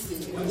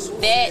 jeez.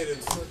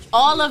 That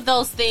all of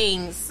those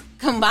things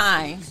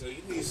combined, So you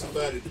need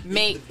somebody to beat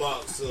Make- the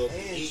box up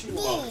and eat the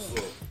box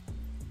up.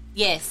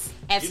 yes,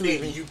 You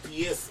absolutely. need a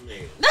UPS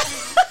man.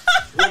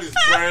 What is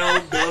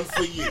Brown done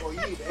for you? You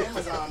need the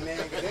Amazon, man.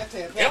 'Cause that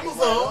tap-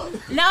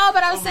 Amazon. No,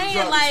 but I'm I'm saying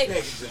gonna like drop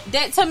this package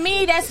that. To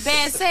me, that's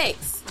bad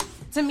sex.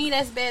 To me,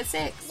 that's bad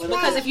sex.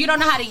 Because if you don't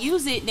know how to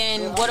use it,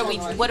 then what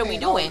are we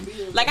doing?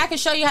 Like I can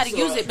show you how to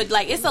use it, but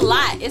like it's a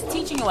lot. It's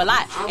teaching you a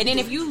lot. And then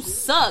if you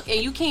suck and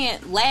you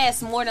can't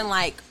last more than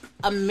like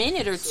a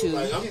minute or two,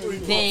 Like I'm 3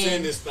 months in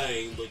then this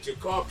thing, but your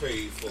car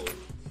paid for,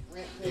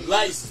 your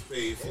license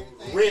paid for,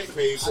 rent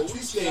paid for. We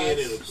staying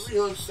in a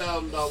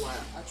 $300,000 house.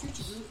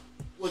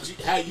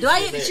 How you? Do I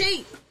feel get to that?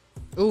 cheat?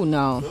 Ooh,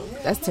 no,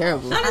 that's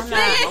terrible. I'm just saying.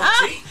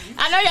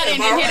 I know y'all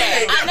didn't hear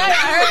that.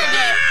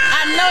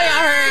 I know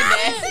y'all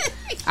heard that.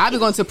 I be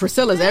going to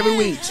Priscilla's every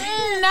week.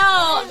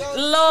 No,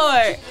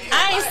 Lord,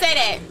 I ain't say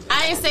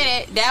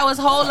that. That was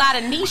a whole lot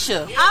of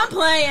Nisha. I'm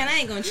playing. I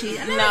ain't gonna cheat.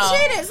 I never No.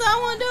 cheated, so I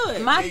won't do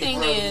it. My You thing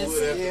probably is,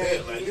 would after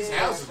that. Like, this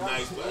house is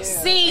nice, but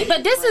see,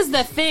 but this is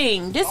the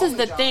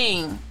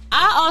thing.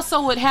 I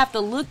also would have to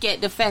look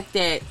at the fact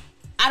that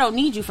I don't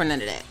need you for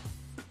none of that.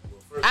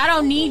 I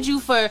don't need you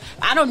for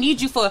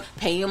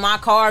paying my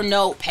car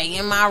note,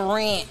 paying my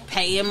rent,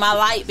 paying my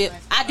light bill.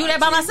 I do that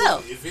by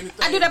myself.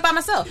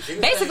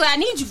 Basically, I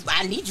need you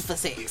for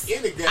sex.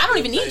 I don't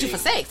even need you for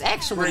sex, breaking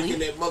actually.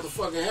 that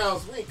motherfucking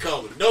house, we ain't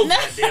calling no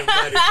goddamn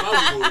body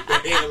Hollywood.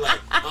 But they're like,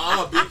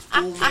 bitch,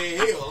 fool man,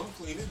 hell,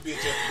 I'm clean this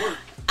bitch at work.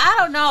 I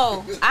don't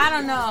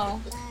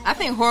know. I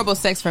think horrible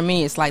sex for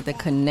me is like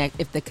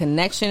if the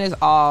connection is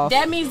off.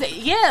 That means that,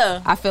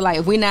 yeah. I feel like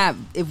if we not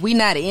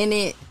in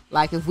it,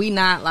 like if we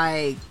not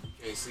like,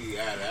 Can't see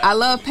eye to eye. I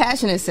love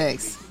passionate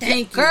sex.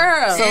 Thank you.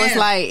 Girl. So it's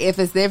like if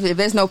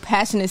there's no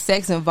passionate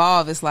sex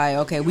involved, it's like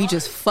okay, we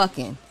just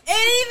fucking, And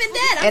even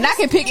that, and I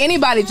can pick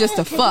anybody just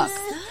to fuck.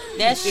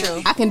 That's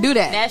true. I can do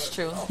that. That's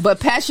true. But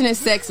passionate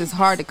sex is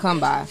hard to come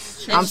by.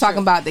 I'm talking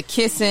about the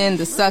kissing,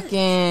 the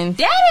sucking.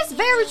 That is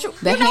very true.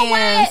 The you know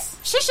hands. what?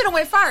 She should have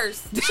went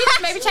first. She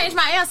should maybe change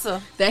my answer.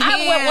 The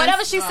hands.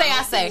 Whatever she say,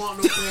 I say.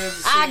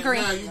 I agree.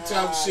 Now you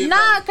talk shit.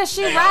 Nah, cause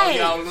she Hey, right.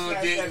 Y'all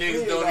little dick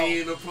niggas don't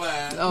even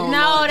apply. Oh,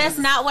 No, Lord. that's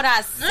not what I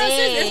that's what I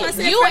said.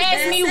 said You for asked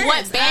bad me sex.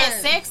 what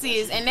bad sex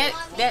is, and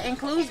that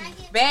includes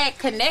bad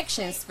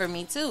connections for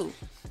me too.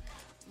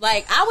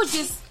 Like I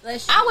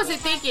wasn't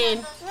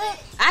thinking.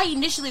 I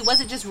initially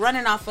wasn't just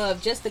running off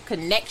of just the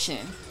connection.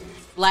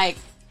 Like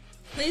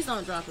please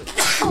don't drop it.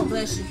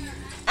 Bless you.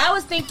 I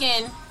was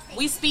thinking,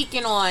 we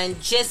speaking on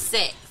just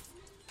sex.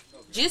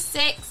 Just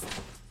sex,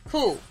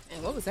 cool.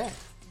 And what was that?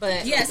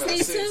 But Yeah,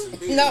 sneeze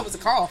too. No, it was a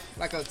cough,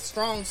 like a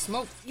strong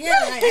smoke. Yeah,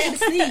 like, I had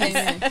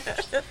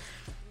to sneeze.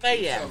 But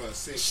yeah,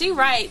 she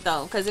right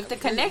though, because if the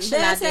connection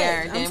That's not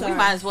there, it. I'm then we sorry.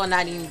 might as well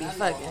not even be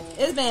fucking.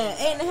 It's been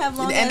 8.5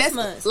 long And ass that's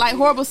months. like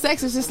horrible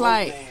sex is just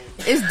like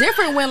it's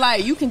different when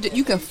like you can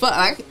fuck,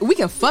 like we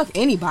can fuck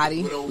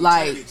anybody,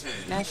 like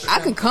That's I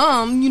can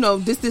come,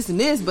 this and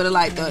this, but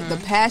like the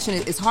passion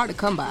it's hard to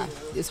come by.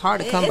 It's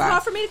hard to come It's by.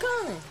 hard for me to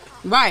come.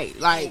 Right,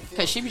 like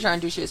Because she be trying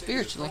to do shit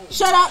spiritually.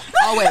 Shut up.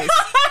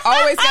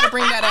 always gotta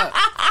bring that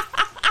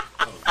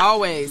up.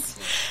 Always.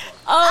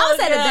 I was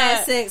at a God.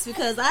 bad sex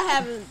because I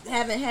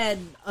haven't had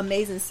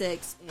amazing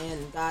sex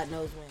in God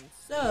knows when.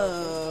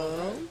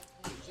 So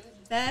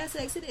bad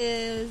sex it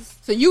is.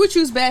 So you would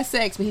choose bad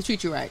sex, but he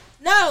treat you right.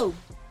 No,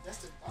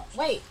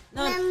 Wait.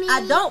 no,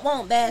 I don't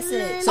want bad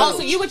sex. So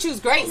you would choose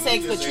great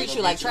sex but treat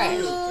you like trash?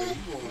 You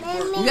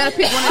gotta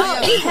pick one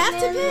or the You other. have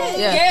to pick.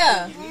 Yeah.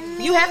 Yeah.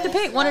 You have to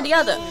pick one or the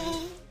other.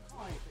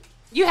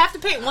 You have to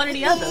pick one or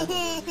the other.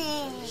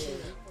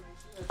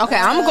 Okay,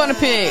 I'm gonna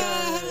pick.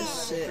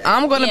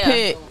 I'm gonna Yeah.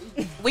 pick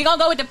We gonna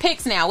go with the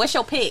picks now. What's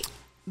your pick?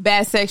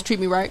 Bad sex, treat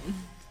me right.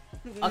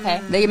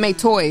 Okay. They can make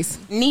toys.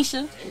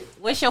 Nisha,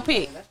 what's your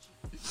pick?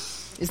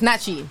 It's not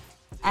cheating.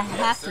 I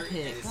have to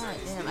pick. God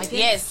damn. I guess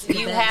Yes, it's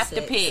you bad have to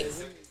sex. pick.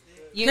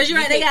 Because you're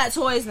right, they pick. got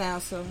toys now,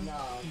 so.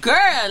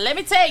 Girl, let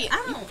me tell you.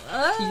 I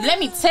don't. Let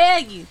me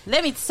tell you.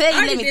 Let me tell you.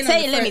 already Let me been tell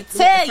on you. the Let me first-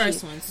 tell with the you.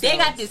 first one, so. They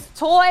got this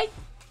toy.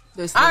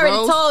 This I already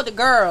rose. told the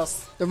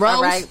girls. The rose?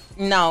 All right.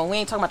 No, we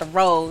ain't talking about the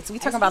roads. We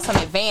talking about some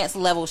advanced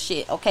level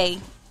shit, okay?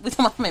 We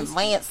talking about some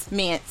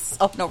advancements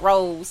of the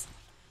rose.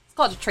 It's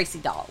called the Tracy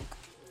dog.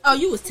 Oh,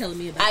 you was telling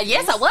me about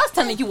Yes, I was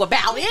telling you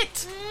about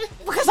it.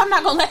 Because I'm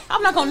not gonna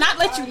not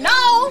let you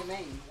know.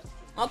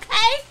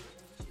 Okay?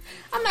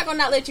 I'm not gonna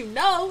not let you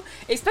know.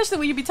 Especially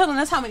when you be telling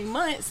us how many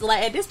months.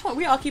 Like at this point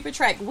we all keeping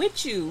track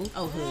with you.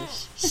 Oh,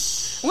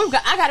 hush.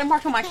 I got it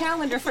marked on my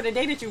calendar for the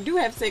day that you do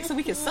have sex so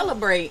we can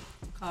celebrate.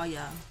 Call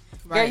y'all.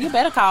 Girl, you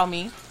better call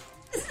me.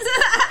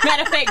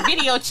 Matter of fact,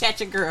 video chat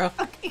your girl.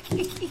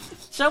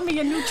 Show me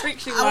your new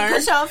tricks you I'm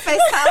learned. gonna put you on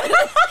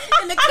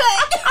FaceTime in the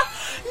cut.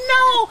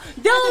 No,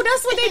 dude,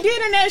 that's what they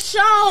did in that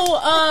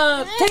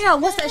show.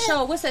 Damn, what's that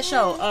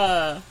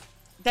show?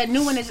 That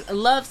new one is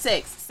Love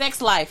Sex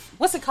Life.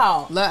 What's it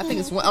called? I think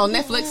it's on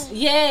Netflix.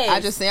 Yeah,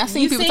 I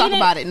seen people talk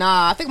about it.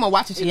 Nah, I think I'm gonna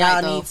watch it tonight.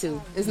 Y'all though. need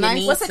to. It's You nice.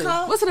 need What's it to.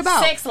 called? What's it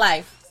about? Sex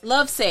Life,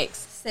 Love Sex,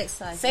 Sex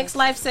life. Sex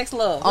Life, Sex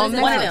Love. On One of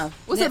Netflix. them.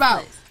 What's it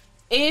about?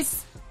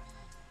 It's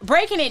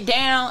breaking it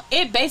down.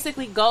 It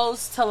basically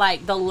goes to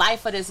like the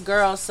life of this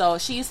girl. So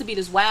she used to be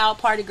this wild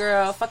party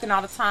girl, fucking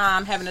all the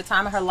time, having the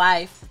time of her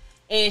life,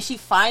 and she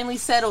finally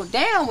settled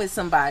down with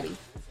somebody.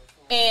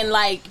 And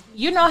like,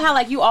 you know how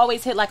like you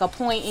always hit like a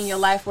point in your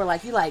life where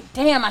like you like,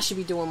 damn, I should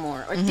be doing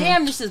more, or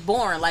damn, this is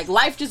boring. Like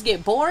life just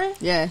get boring.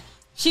 Yeah.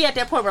 She at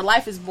that point where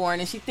life is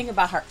boring, and she thinking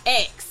about her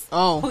ex,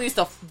 Oh. who used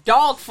to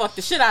dog fuck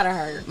the shit out of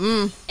her,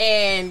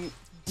 and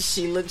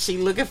she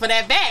looking for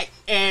that back.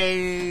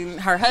 And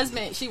her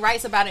husband, she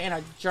writes about it in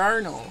a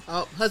journal,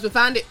 Oh, husband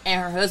found it.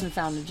 and her husband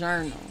found the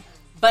journal.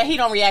 But he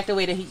don't react the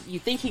way that you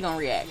think he gonna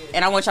react,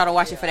 and I want y'all to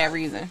watch it for that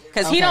reason,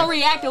 because he Okay. don't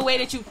react the way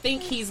that you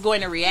think he's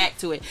going to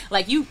react to it.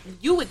 Like you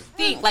would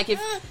think, like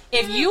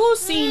if you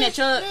seen that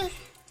your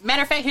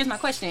matter of fact, here's my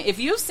question: if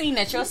you've seen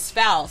that your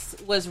spouse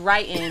was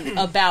writing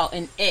about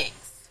an ex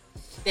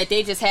that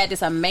they just had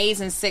this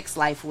amazing sex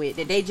life with,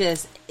 that they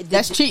just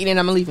That's cheating, and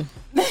I'm leaving.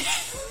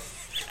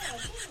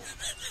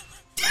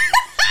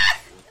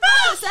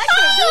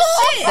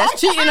 That's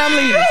cheating, and I'm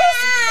leaving.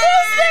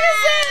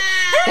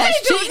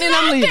 That's cheating, and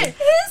I'm leaving.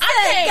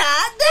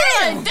 God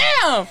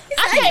damn!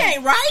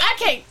 I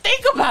can't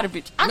think about it,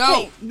 bitch. I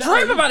can't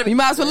dream about it. You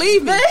might as well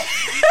leave me.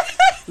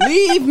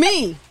 Leave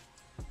me.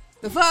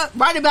 The fuck?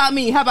 Write about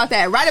me. How about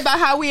that? Write about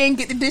how we ain't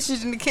get the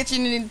dishes in the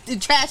kitchen and the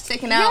trash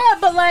taken out. Yeah,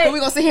 but like, But we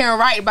gonna sit here and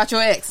write about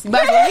your ex. You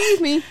might as well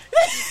leave me.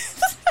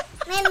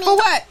 For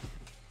what?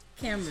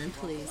 Cameron,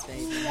 please,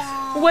 baby.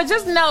 well,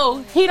 just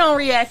know he don't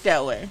react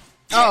that way.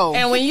 Oh.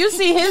 And when you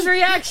see his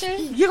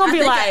reaction, you're gonna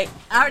be like,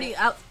 I think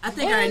I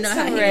already know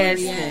how he gonna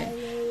react.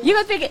 you're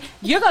gonna think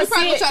you're gonna You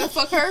probably see gonna try it. to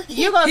fuck her.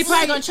 You're gonna He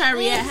probably see gonna try to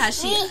react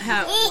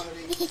how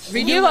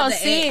you're gonna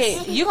see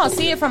it. You're gonna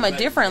see it from a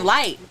different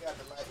light.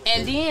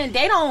 And then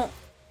they don't.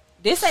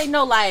 This ain't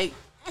no like.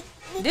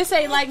 This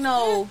ain't like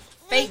no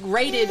fake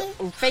rated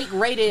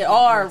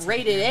R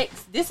rated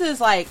X. This is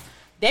like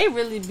they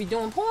really be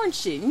doing porn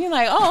shit. And you're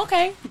like, oh,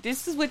 okay,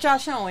 this is what y'all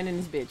showing in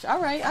this bitch.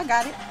 All right, I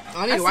got it.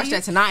 I need to watch see that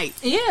it. tonight.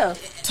 Yeah,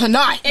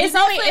 Tonight. it's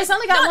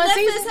only got one Netflix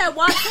season. had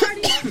watch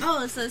party.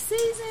 Oh, it's a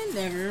season.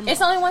 Never mind.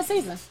 It's only one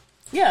season.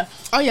 Yeah,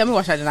 Oh yeah, let me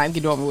watch that tonight and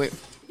get it over with.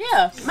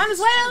 yeah. Might as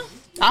well.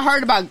 I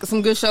heard about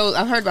some good shows.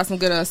 I've heard about some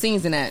good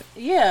scenes in that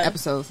Yeah.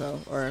 episode.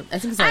 Or I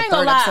think it's I on ain't the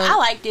gonna third lie, episode. I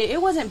liked it.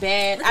 It wasn't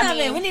bad. I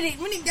mean, we need to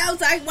go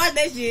so I can watch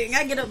that shit. I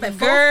gotta get up at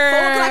 4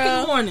 Girl. o'clock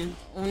in the morning.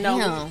 no.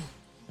 Damn.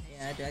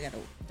 Yeah, I do. I gotta.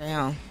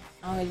 Damn.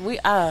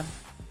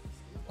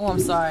 Oh, I'm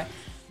sorry.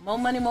 More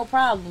money, more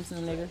problems,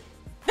 nigga.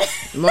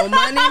 More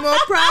money, more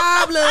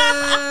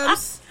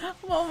problems.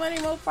 More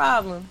money, more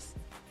problems.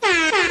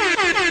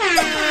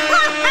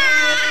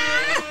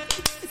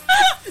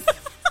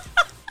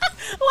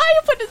 Why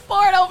you put this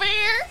board over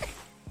here?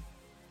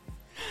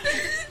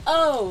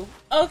 Oh,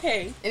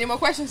 okay. Any more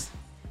questions?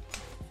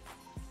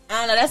 I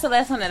don't know. That's the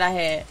last one that I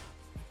had.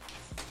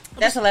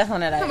 That's the last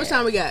one that I had. How much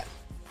time we got?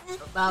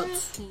 About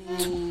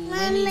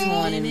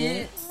 20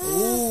 minutes.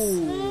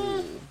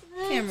 Ooh.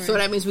 Cameron. So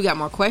that means we got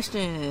more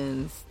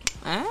questions.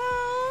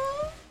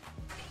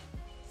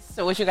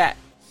 So what you got?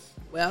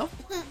 Well,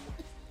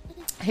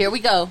 Here we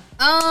go.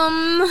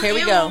 Here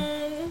we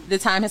go. The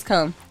time has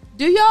come.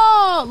 do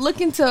y'all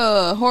look into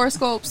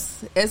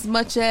horoscopes as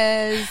much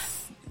as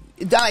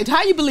like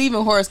how you believe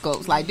in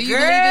horoscopes? Like, do you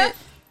believe it?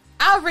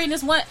 I was reading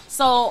this one.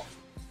 So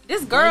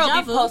this girl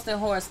Deja be vu. posting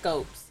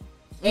horoscopes,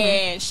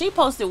 and she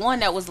posted one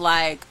that was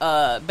like,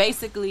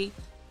 basically,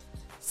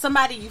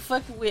 somebody you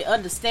fucking with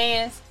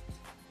understands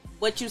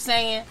what you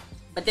saying,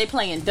 but they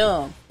playing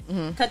dumb.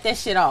 Cut that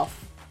shit off.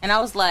 And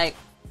I was like,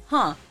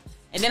 huh.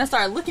 And then I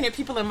started looking at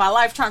people in my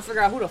life trying to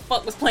figure out who the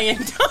fuck was playing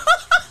dumb.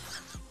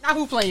 Not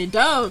who playing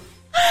dumb.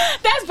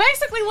 That's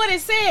basically what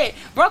it said.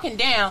 Broken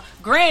down.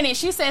 Granted,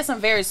 she said some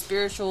very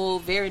spiritual,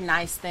 very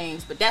nice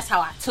things, but that's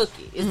how I took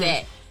it. Is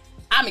that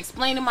I'm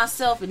explaining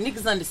myself and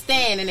niggas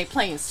understand and they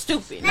playing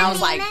stupid. And I was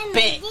like,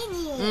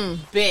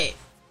 bet.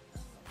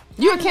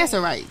 You a Cancer,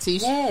 right,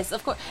 Tish? Yes,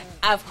 of course.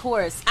 Of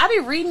course. I be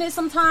reading it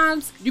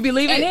sometimes. You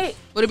believe in And it?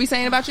 What it be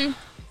saying about you?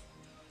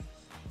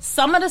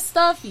 Some of the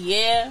stuff,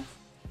 yeah.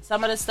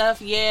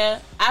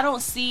 I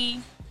don't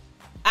see.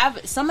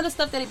 Some of the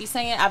stuff that it be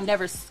saying, I've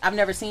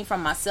never seen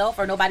from myself,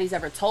 or nobody's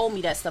ever told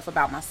me that stuff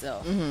about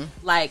myself.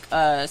 Like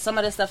some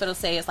of the stuff it'll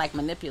say is like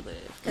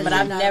manipulative, but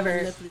I've never.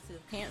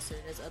 Manipulative Cancer.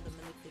 There's other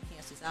manipulative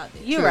cancers out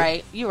there.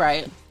 You're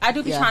right. I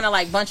do be trying to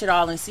like bunch it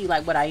all and see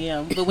like what I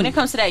am, but when it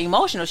comes to that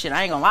emotional shit,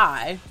 I ain't gonna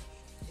lie.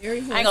 I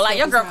ain't gonna lie.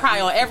 Your girl cry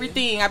on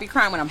everything. I be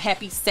crying when I'm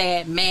happy,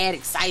 sad, mad,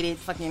 excited,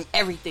 fucking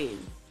everything.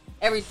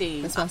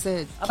 That's what I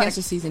said.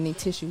 Cancer season need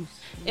tissues.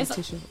 It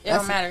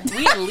don't matter.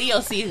 We in Leo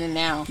season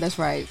now. That's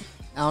right.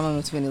 I don't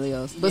know too many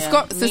Leos. But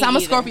Yeah, since me I'm a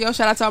either. Scorpio,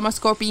 shout out to all my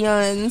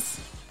Scorpions.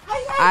 Did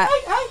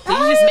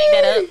you just make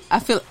that up? I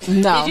feel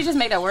no. Did you just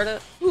make that word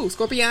up? Ooh,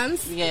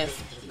 Scorpions? Yes.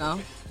 No.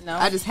 No.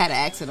 I just had an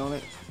accent on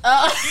it.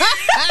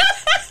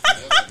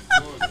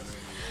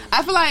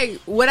 I feel like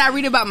what I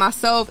read about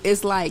myself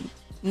is like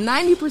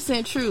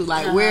 90% true.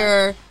 Like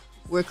we're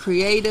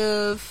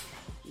creative.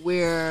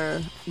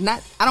 We're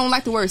not. I don't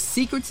like the word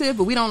secretive,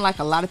 but we don't like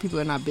a lot of people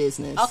in our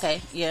business.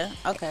 Okay. Yeah.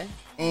 Okay.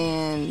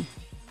 And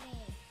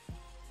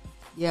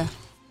yeah,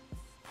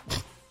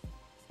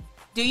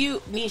 Do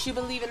you, Niche, you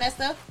believe in that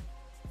stuff?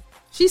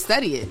 she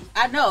studied it.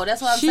 I know.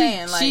 That's what I'm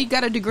saying. Like, she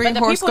got a degree in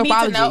but the people need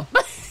to know.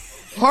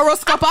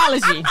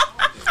 horoscopology.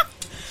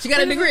 She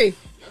got a degree.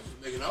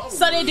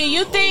 So then, do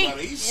you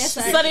think?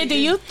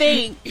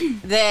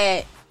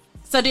 That?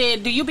 So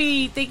then, do you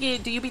be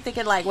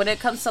thinking like when it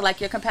comes to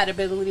like your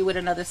compatibility with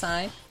another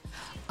sign?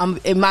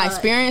 In my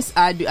experience,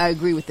 I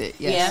agree with it.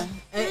 Yes.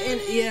 Yeah.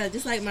 And yeah,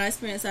 just like my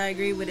experience, I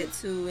agree with it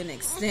to an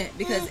extent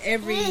because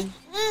every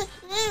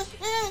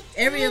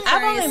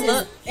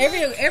Aquarius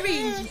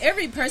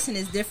every person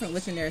is different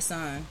within their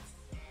sign.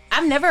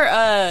 I've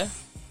never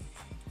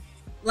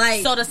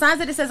Like so the signs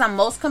that it says I'm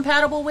most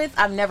compatible with,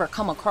 I've never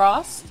come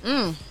across.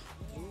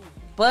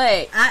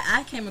 But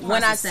I came across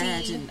when I a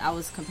Sag see- and I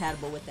was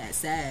compatible with that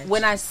Sag.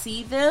 when I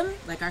see them,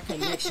 Like our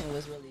connection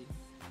was really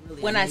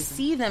when I amazing.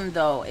 see them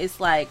though, it's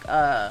like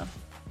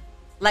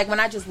when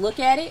I just look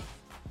at it,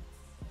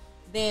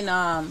 then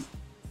I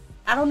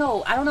don't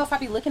know if I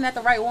be looking at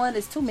the right one.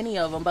 There's too many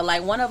of them, but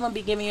like one of them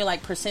be giving you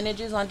like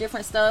percentages on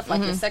different stuff,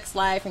 like your sex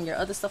life and your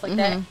other stuff like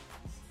that.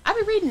 I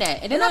be reading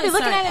that, and then I be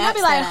looking at it and I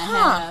be like,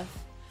 huh.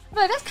 I'm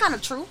like, that's kind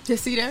of true. To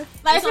see that?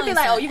 Like It's it could be only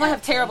like, oh, certain you're gonna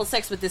have apps, terrible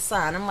sex with this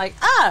sign. I'm like,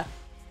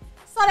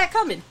 saw that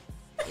coming.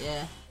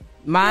 Yeah.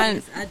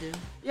 Mine, I do.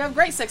 You have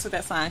great sex with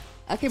that sign.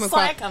 I came Saw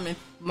across. that coming.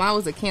 Mine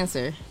was a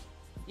Cancer.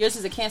 Yours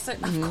is a Cancer,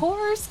 of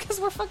course, because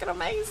we're fucking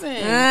amazing.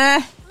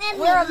 Eh,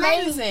 We're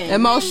amazing.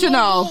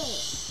 emotional.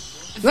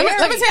 Let me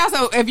tell you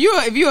something.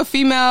 If you're a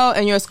female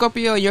and you're a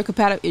Scorpio, and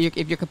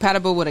if you're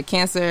compatible with a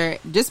Cancer,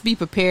 just be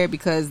prepared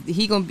because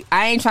he gonna be.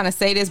 I ain't trying to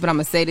say this, but I'm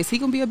gonna say this. He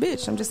gonna be a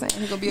bitch. I'm just saying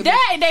he gonna be a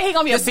bitch. That he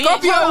gonna be a bitch.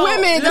 Scorpio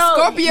women, No,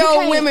 you Scorpio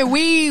can't. women,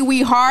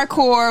 we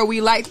hardcore. We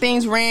like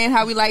things ran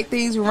how we like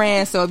things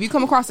ran. So if you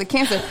come across a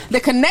Cancer, the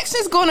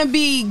connection's gonna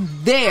be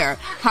there.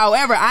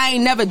 However, I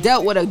ain't never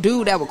dealt with a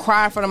dude that would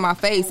cry in front of my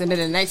face, and then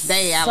the next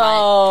day I'd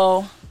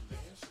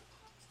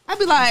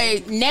be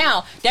like,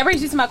 Now that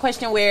brings you to my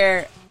question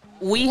where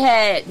we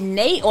had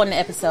Nate on the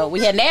episode. We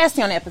had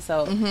Nasty on the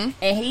episode, and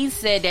he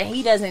said that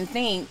he doesn't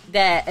think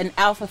that an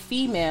alpha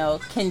female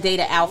can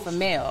date an alpha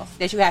male.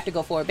 That you have to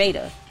go for a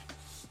beta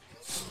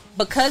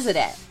because of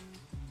that.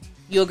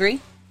 You agree?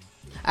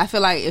 I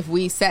feel like if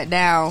we sat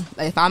down,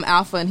 like if I'm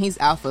alpha and he's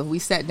alpha, if we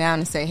sat down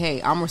and say,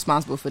 hey, I'm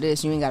responsible for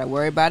this, you ain't got to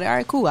worry about it. All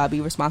right, cool. I'll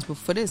be responsible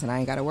for this and I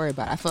ain't got to worry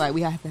about it. I feel like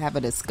we have to have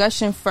a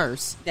discussion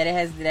first. That it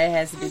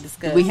has to be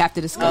discussed. We have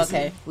to discuss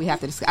Okay. it. We have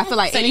to discuss. I feel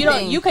like So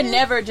anything, you can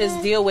never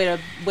just deal with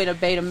a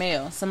beta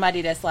male,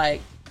 somebody that's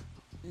like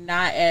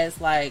not as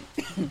like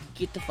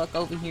get the fuck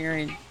over here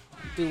and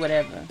do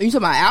whatever. Are you talking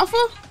about alpha?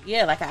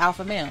 Yeah, like an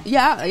alpha male.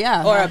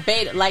 Yeah. Or a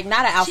beta, like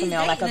not an alpha She's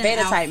male, like a dating an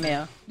beta type alpha.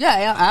 male.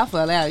 Yeah,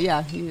 alpha. Yeah.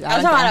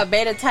 I'm talking about a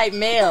beta type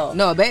male.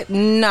 No,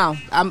 no.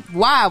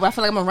 Why? I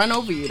feel like I'm gonna run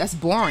over you. That's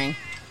boring.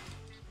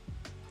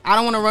 I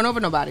don't want to run over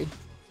nobody.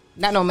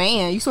 Not no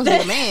man. You supposed to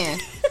be a man.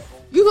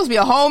 You supposed to be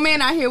a whole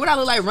man out here. What I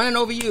look like running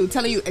over you,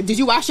 telling you, did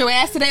you wash your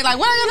ass today? Like,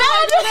 why are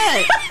you do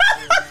that?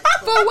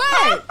 For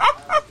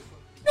what?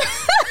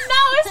 No,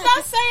 it's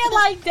not saying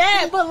like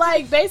that, but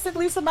like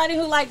basically somebody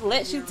who like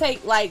lets you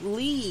take like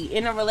lead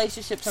in a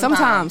relationship.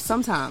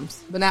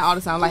 Sometimes, but not all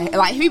the time.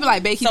 Like people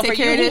like, babe, can So you for take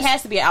care you, of he this?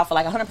 has to be an alpha,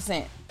 like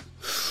 100%.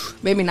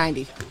 Maybe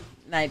 90.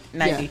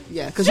 90.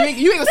 Yeah. Because you ain't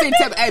gonna say,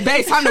 hey,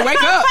 babe, time to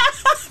wake up.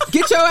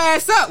 Get your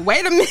ass up.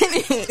 Wait a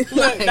minute.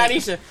 Look,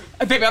 Nanisha,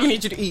 baby, I'm gonna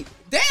need you to eat.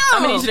 Damn.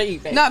 I'm gonna need you to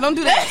eat, babe. No, don't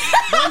do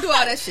that. Don't do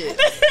all that shit.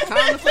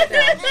 Calm the fuck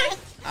down.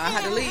 I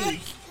had to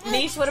leave.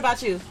 Niche, what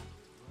about you?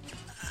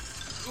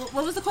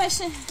 What was the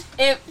question?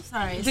 If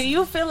Sorry. do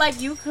you feel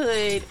like you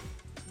could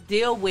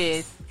deal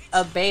with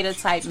a beta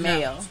type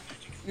male.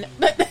 You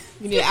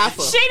need an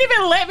alpha. She didn't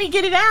even let me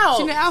get it out.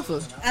 She need an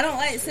alpha. I don't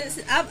like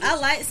sensitive. I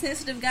like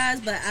sensitive guys,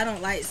 but I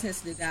don't like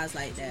sensitive guys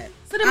like that.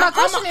 So then my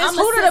question is,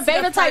 who do the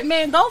beta type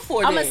men go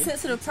for? I'm then? a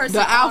sensitive person.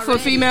 The alpha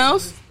already.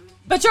 females.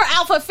 But you're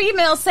alpha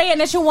female saying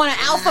that you want an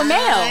alpha male.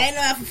 I ain't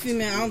no alpha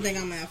female. I don't think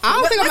I'm an alpha. I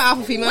don't think I'm an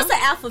alpha female. What's an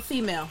alpha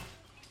female?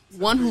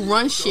 One who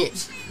runs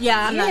shit.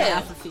 Yeah, I'm not an Yeah.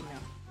 alpha female.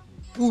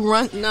 Who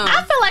runs? No.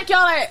 I feel like y'all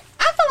are.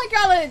 I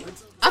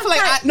feel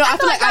like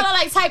y'all are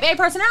like type A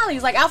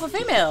personalities, like alpha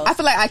females. I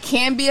feel like I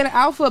can be an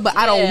alpha, but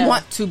I don't Yeah.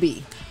 want to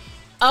be.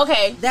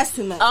 Okay. That's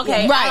too much.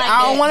 Okay. Right,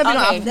 I don't wanna be no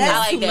okay. alpha. That's I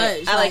like too that.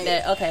 much. I like Like-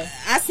 that. Okay.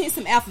 I seen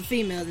some alpha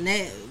females and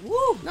that.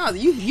 Woo. No,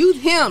 you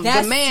him,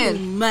 That's the man. too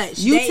much.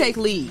 You They- take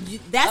lead.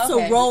 That's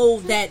Okay. a role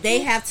that they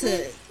have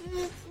to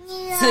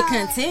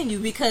continue,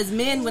 because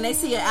men, when they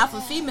see an alpha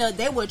female,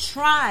 they will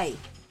try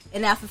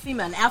an alpha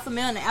female, an alpha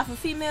male, and an alpha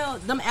female.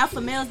 Them alpha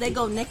males, they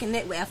go neck and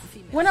neck with alpha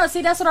females. Well, no,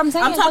 see, that's what I'm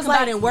saying. I'm talking 'cause, like,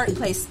 about in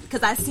workplace,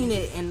 because I seen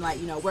it in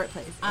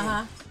workplace.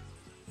 Uh-huh.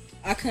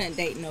 I couldn't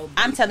date no.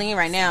 I'm telling you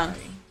right now.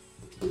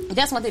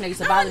 That's one thing that used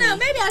to I bother don't know.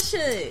 me. Maybe I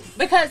should.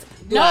 Because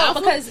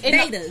because in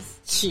betas.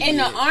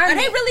 the Are army,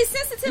 they really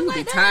sensitive You be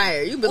like that?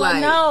 tired. You be well, like,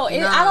 no,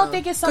 I don't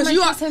think it's so 'Cause much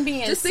you are- as him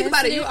being Just think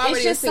about it. You sensitive.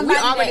 already It's just we already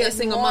somebody a that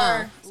single is mom.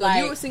 more, So if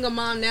you're a single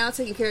mom now,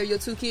 taking care of your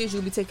 2 kids,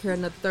 you'll be taking care of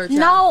another third child.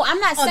 No, I'm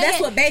not Oh, saying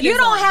that's what babies you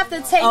don't are. have to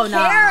take Oh,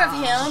 nah. care of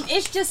him.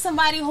 It's just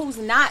somebody who's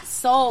not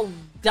so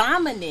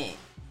dominant.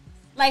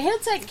 Like he can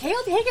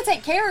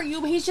take care of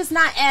you, but he's just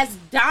not as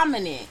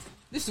dominant.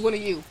 This is one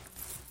of you.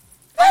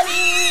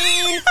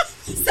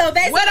 So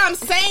basically, What I'm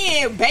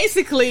saying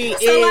basically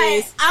so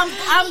like, is I'm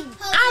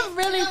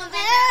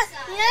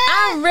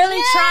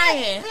really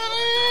trying.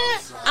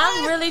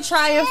 I'm really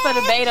trying for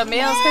the beta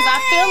males because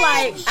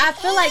I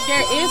feel like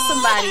there is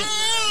somebody.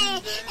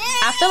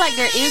 I feel like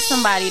there is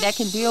somebody that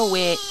can deal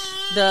with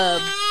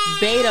the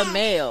beta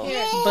male,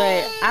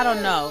 but I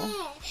don't know.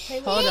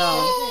 Hold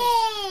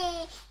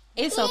on.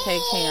 It's okay,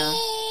 Cam.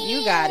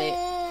 You got it.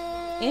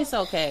 It's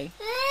okay.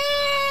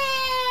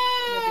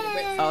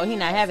 Oh, he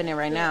not having it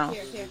right now.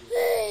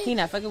 He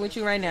not fucking with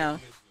you right now.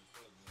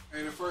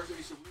 And the first thing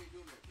he said, we ain't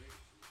doing that,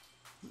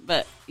 baby.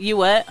 But you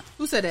what?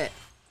 who said that?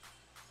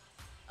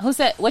 Who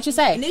said what you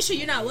say? Nisha,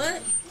 you're not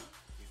what?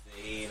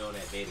 He ain't on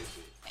that beta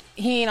shit.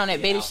 He ain't on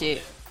that beta shit.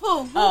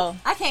 Who? Oh.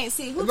 I can't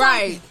see. Who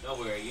Right. Don't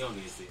worry, you don't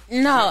need to see.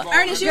 No,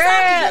 Ernest, you girl.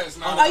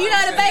 talking? Oh, you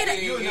not a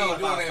beta? You ain't doing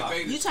that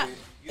beta You shit. talk?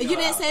 You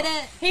didn't say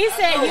that? He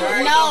said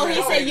you no.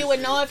 He said you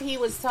would know if he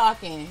was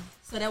talking.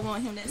 So that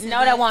want him that said No,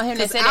 that? that want him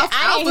to say that.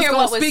 I didn't hear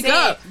what was speak said.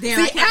 up. Damn,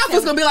 I See, can't Alpha's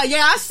say gonna be like,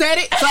 yeah, I said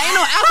it. So ain't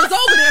no Alphas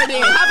over there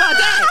then. How about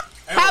that?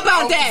 How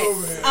about that?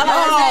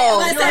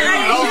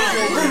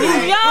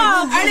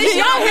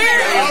 Y'all hear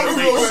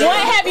it?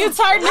 What have you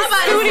turned the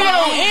studio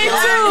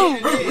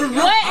into?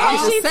 What has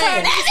she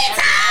turned?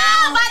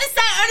 I'm about to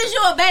say, Ernest,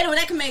 you a beta.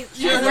 That can make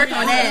you work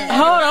on that.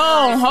 Hold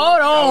on.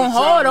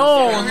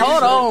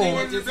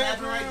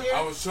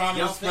 I was trying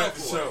to respect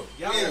the show.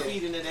 Y'all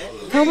feeding into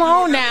that. Come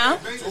on now.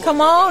 I'm gonna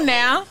calm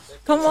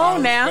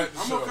down.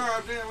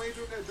 We ain't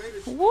doing that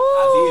beta shit. Woo.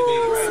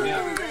 Right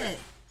now.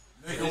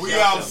 Nigga, we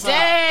outside.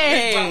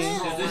 Dang.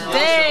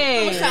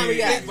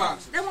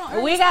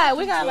 Kickboxing.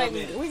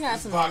 We got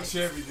some. Box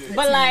every day.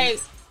 But like,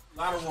 A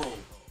lot of room.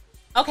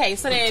 okay,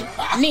 so then,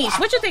 Niche,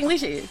 what you think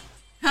Leisha is?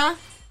 Huh?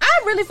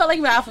 I really feel like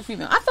you're alpha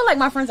female. I feel like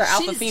my friends are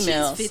alpha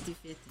females. She's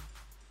 50-50.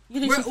 You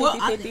think she's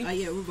 50-50? Oh,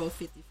 yeah, we're both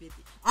 50-50.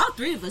 All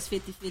three of us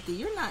 50-50.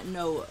 You're not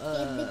no,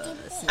 Oh,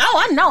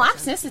 I know. I'm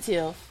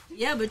sensitive.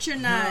 yeah, but you're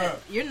not,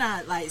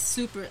 like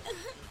super,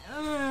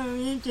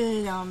 you just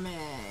don't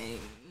man.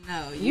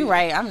 No, You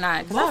right. I'm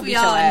not. Cause Both I'll of beat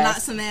y'all your knock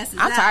ass. some asses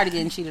I'm out. tired of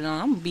getting cheated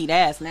on. I'm gonna beat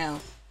ass now.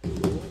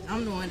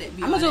 I'm the one that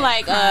be I'ma all do that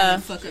like, crying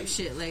and fuck up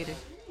shit later.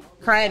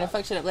 Crying and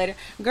fuck shit up later.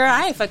 Girl,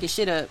 I ain't fucking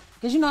shit up.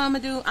 Cause you know what I'm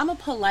gonna do? I'm gonna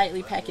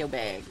politely pack your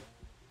bag.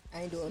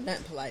 I ain't doing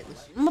nothing politely.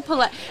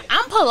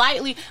 I'm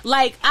politely,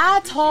 like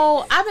I've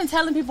been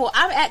telling people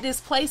I'm at this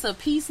place of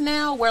peace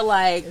now where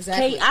like,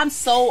 Exactly. Kate, I'm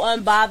so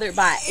unbothered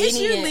by It's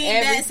any you and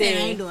leave that saying I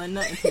ain't everything. doing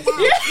nothing.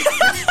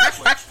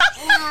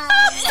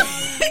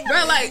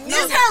 Girl, like, no,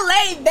 Just her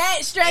laid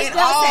back, stretched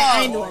out, saying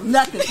I ain't doing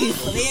nothing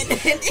peacefully.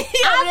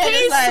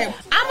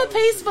 I'm a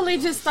peacefully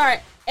just start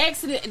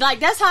exiting. Like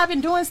that's how I've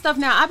been doing stuff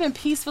now. I've been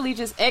peacefully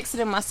just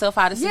exiting myself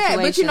out of Yeah,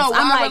 situations. but you know why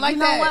I'm we're like, like you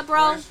know that? what,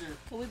 bro?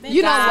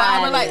 you know why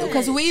we're Got like, it.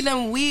 because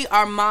we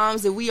are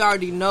moms and we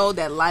already know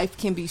that life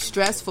can be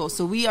stressful.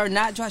 So we are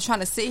not trying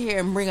to sit here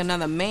and bring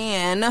another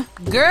man,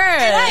 girl,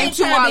 I ain't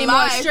into trying our to be more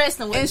life stressed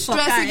than what and the fuck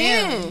stress I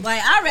again. am.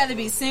 Like I'd rather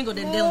be single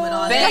than dealing with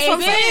all That's what I'm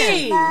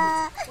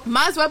that. saying.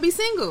 Might as well be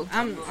single.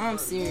 I'm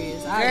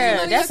serious.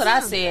 Girl, that's what I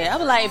said. I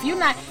was like,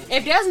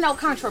 if there's no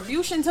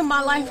contribution to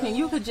my life, then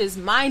you could just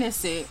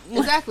minus it.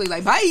 Exactly.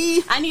 Like, bye.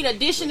 I need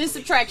addition and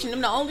subtraction.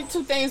 Them the only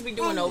two things we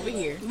doing over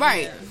here.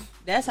 Right.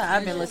 That's how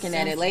I've been looking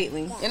at it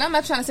lately. And I'm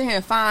not trying to sit here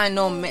and find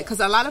no man,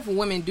 because a lot of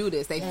women do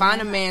this. They find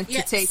a man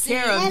to take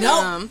care of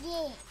them,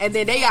 and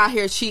then they out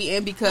here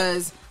cheating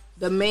because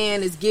the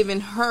man is giving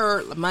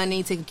her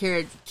money, taking care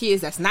of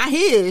kids that's not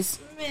his,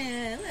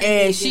 Man,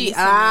 and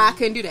I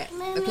couldn't do that.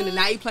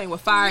 Now you playing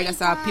with fire. That's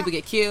how people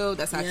get killed.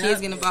 That's how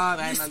kids get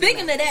involved.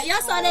 Speaking of that,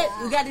 y'all saw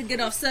that? We got to get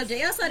off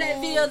subject. Y'all saw that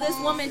video of this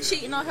woman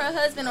cheating on her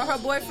husband or her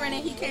boyfriend,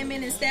 and he came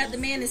in and stabbed the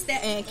man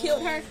and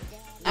killed her?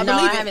 I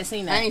haven't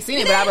seen that. I ain't seen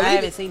it, but I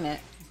haven't seen that.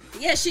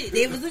 Yeah,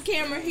 it was a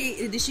camera.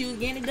 She was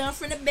getting it done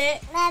from the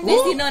back.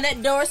 Next you know,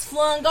 that door's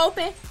flung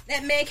open.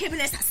 That man came in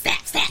there,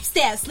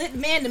 stab, slit the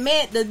man.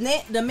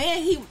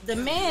 The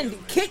man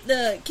kicked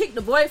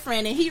the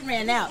boyfriend and he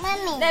ran out.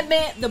 That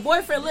man, the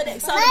boyfriend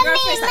saw the girl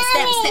face like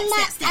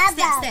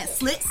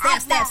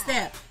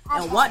stab,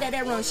 and walked out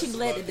that room. She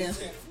bled to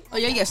death. Oh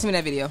yeah, you gotta send me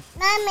that video.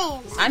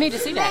 I need to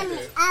see that.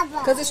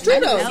 Cause it's true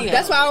though.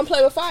 That's why I don't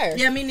play with fire.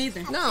 Yeah, me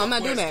neither. No, I'm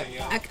not doing that.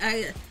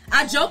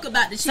 I joke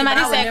about the shit.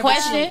 Somebody said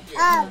question.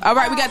 All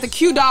right, we got the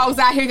Q dogs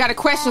out here. Got a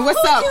question. What's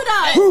up? Q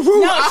dogs?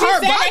 No, she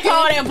said they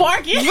called him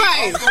barking.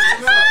 Right.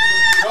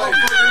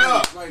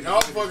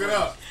 Y'all fucking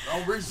up.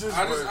 Don't reach this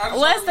way.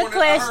 What's the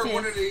question? I heard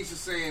one of the Aisha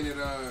saying that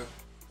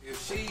if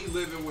she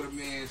living with a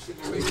man, she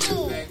gonna make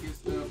him back and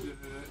stuff.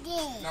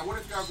 Now, what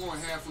if y'all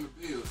going half on the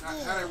bills? How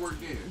that work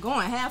then?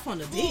 Going half on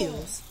the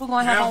bills. Who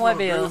going half on what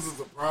bills? Is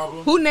a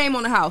problem. Who name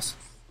on the house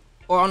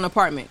or on the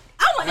apartment?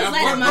 I want this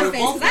lady in my face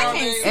because I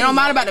can't. It don't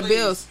matter about the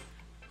bills.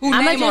 Who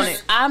name on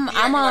it?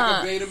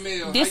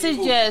 This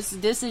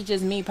is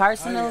just me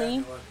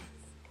personally.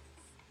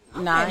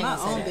 Nah, I ain't my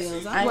gonna own say that.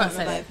 bills. I ain't gonna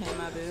say that. Pay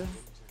my bill.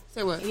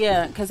 Say what?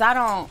 Yeah, because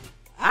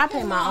I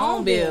pay my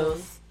own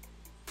bills.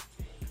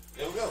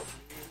 There we go.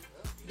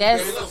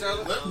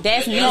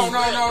 That's me. No.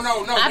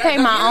 I pay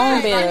my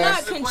own bills. I'm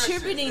not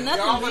contributing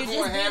nothing.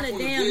 You're just being a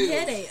damn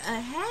headache.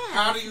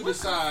 How do you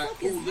decide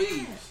who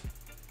leaves?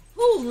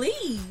 Who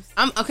leaves?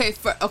 I'm okay.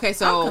 So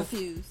I'm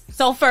confused.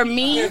 So for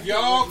me, If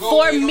y'all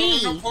go in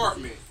an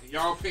apartment and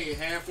y'all pay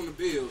half on the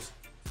bills,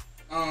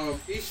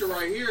 Isha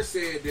right here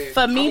said that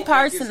for me I'm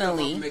gonna pick his personally, stuff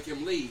up and make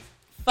him leave.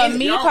 For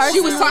me personally, she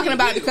was talking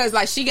about it because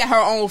like she got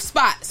her own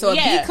spot. So if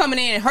he coming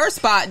in her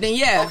spot, then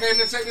yeah. Okay,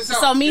 then check this out.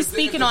 So me if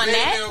speaking the on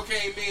that, male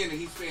came in and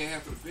he's paying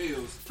half of the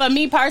bills. For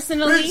me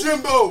personally,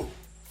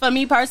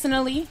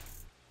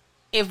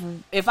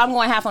 if I'm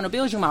going half on the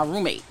bills, you're my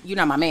roommate. You're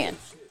not my man.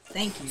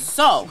 Thank you.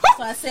 So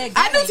I said,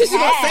 I knew she was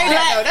gonna say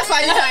that though. That's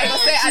why you ain't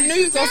gonna say. I knew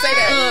you was gonna say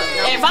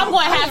that. If I'm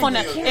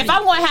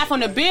going half on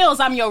the bills,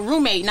 I'm your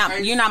roommate.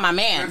 You're not my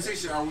man.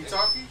 Are we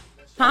talking?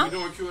 Huh? Are we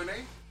doing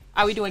Q&A?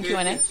 Are we doing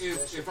Q&A?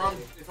 If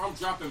I'm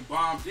dropping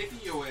bomb dick in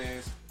your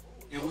ass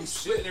and we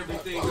splitting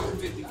everything up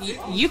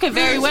 50-50, you could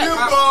very well.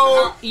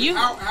 How are you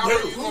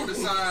gonna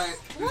decide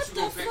that you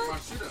gonna pack my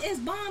shit up? It's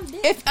bomb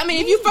dick.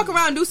 If you fuck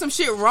around and do some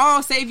shit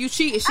wrong, say if you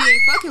cheat and she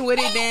ain't fucking with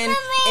it, then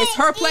it's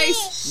her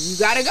place.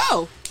 You gotta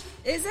go.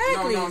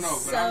 Exactly. No.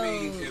 But I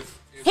mean,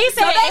 He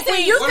said,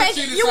 you think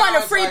you want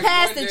a free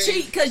pass to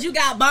cheat because you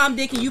got bomb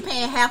dick and you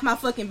paying half my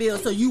fucking bill,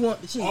 so you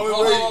want to cheat. Wait,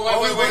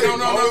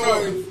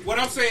 no. What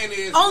I'm saying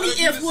is, only if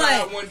you if decide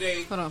what? one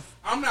day, Hold on.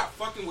 I'm not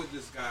fucking with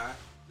this guy.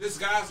 This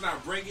guy's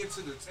not bringing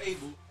to the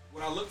table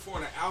what I look for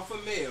in an alpha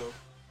male.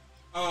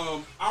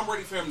 I'm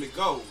ready for him to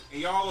go, and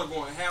y'all are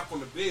going half on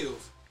the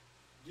bills.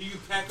 Do you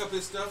pack up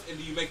his stuff and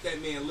do you make that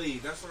man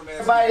leave? That's what I'm asking.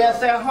 Everybody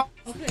that's at home.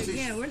 Okay,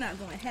 again, we're not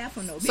going half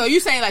on no bill. So you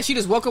saying like she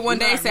just woke up one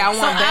day and said I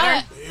want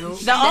better?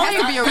 The only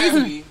has to be a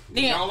reason.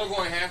 Y'all are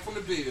going half on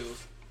the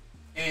bills,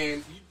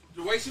 and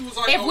the way she was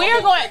like, If we're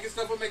going pack his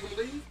stuff and make him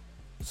leave.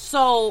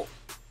 So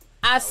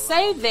I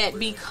say that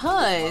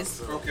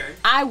because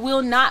I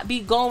will not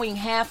be going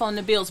half on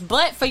the bills.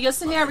 But for your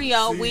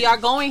scenario, we are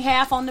going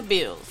half on the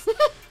bills.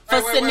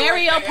 For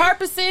scenario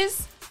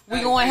purposes,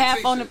 we're going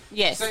half on the...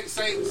 Yes.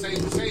 Say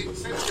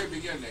the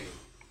your name.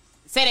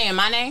 Say that in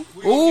my name?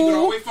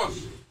 Ooh.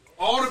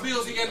 All the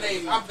bills in your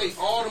name, I pay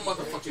all the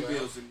motherfucking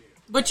bills in there.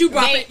 But you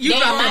brought my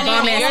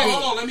name.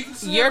 Hold on, let me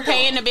consider. You're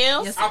paying the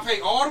bills? Yes. I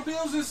pay all the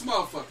bills in this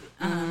motherfucker.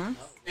 Uh-huh.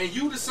 And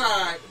you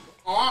decide,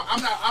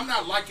 I'm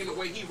not liking the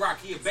way he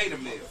rock. He a beta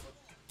male.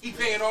 He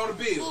paying all the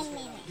bills.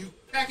 You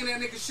packing that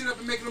nigga shit up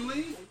and making him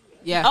leave?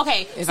 Yeah.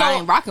 Okay. If I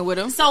ain't rocking with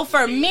him. So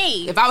for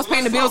me, if I was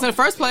paying the bills in the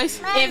first place,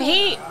 he's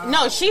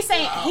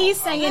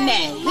saying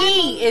that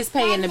he is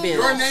paying the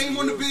bills. Your name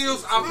on the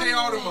bills, I pay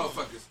all the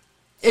motherfuckers.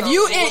 If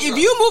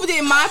you moved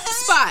in my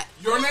spot,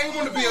 your name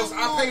on the bills,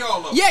 I pay all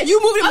of them. Yeah,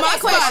 you moved in my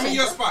spot. I'm in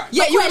your spot.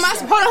 Yeah, you in my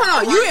spot.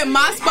 Hold on. You in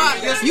my spot.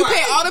 You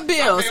pay all the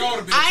bills.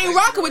 I ain't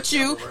rocking with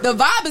you. The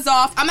vibe is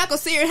off. I'm not gonna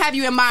sit here and have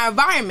you in my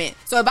environment.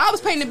 So if I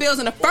was paying the bills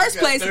in the first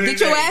place, get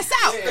your ass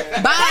out.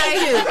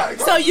 Bye.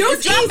 So you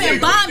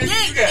dropping bomb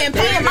dick and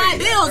paying my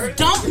bills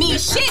don't mean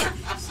shit.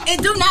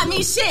 It do not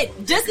mean shit.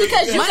 Just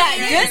because you got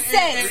good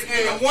sex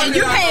and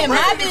you paying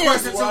my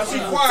bills do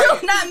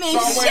not mean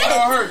shit.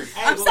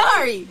 I'm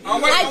sorry.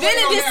 I've been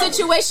in this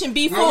situation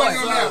before.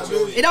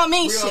 It don't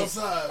mean shit.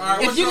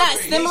 If you're not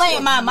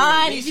stimulating my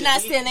mind, if you're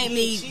not stimulating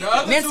me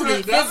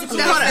mentally,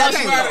 physically,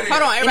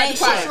 hold on, everybody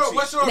quiet.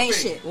 It ain't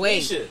shit.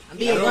 Wait. I'm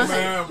being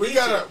man, we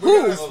gotta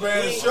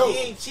expand the show.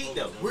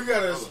 We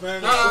gotta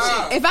expand the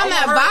show. If I'm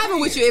not vibing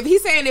with you, if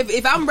he's saying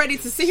if I'm ready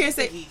to sit here and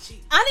say,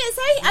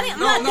 I'm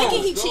not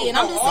thinking he cheating.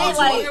 I'm just saying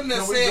like. Him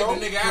that said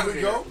the nigga out of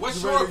there.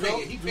 What's your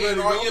opinion? He paying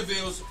all your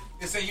bills.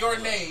 It's in your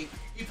name.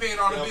 He paying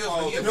all the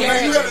bills for him.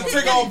 You gotta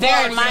take off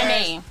They're in my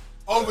name.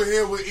 over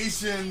here with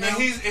Isha and them.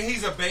 And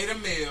he's a beta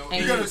male.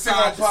 And You gotta take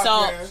off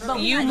podcast. So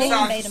you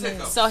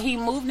moved. So he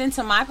moved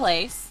into my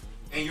place.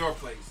 In your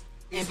place.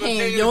 And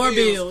paying your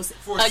bills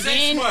for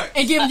again 6 months.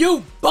 and giving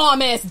you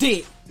bomb ass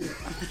dick.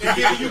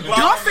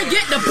 Don't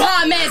forget the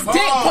bomb ass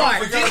dick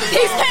part.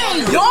 He's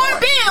paying your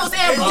bills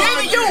and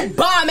giving you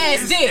bomb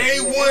ass dick.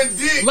 A1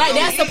 dick. Like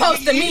that's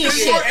supposed to mean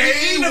shit.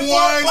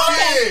 A1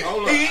 dick.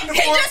 He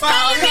just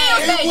paying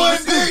bills, baby.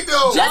 A1 dick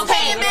though. Just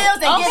paying bills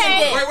and giving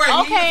dick.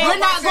 Okay. We're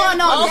not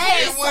going on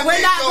dates. Okay. We're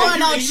not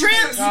going on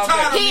trips.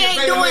 He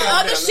ain't doing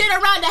other shit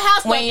around the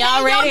house. When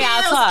y'all ready,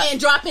 I'll talk. And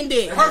dropping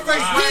dick. Her face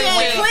He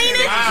ain't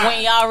cleaning.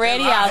 When y'all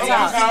ready, I'll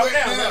talk.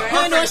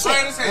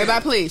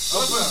 Everybody, please.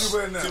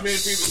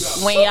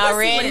 When y'all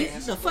ready,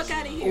 The fuck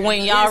out of here.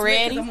 when y'all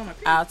ready,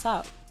 I'll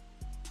talk.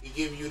 He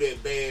giving you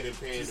that bad and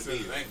paying the bill.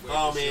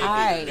 Oh man,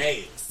 Alright.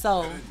 bad.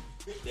 So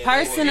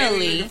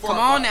personally, Come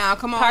on now.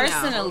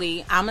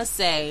 personally, I'ma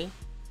say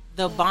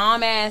the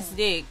bomb ass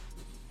dick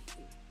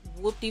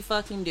whoop-de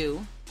fucking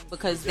do,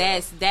 because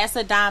that's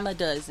a dime a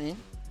dozen.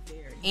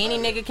 Any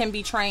nigga can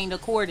be trained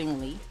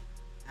accordingly.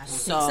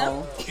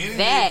 So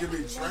that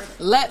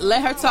Let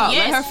her talk.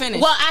 yes. Let her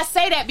finish. Well, I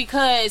say that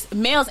because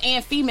males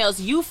and females,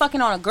 you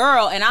fucking on a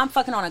girl and I'm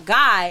fucking on a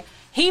guy.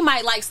 He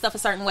might like stuff a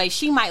certain way.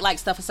 She might like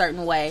stuff a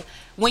certain way.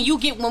 When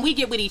we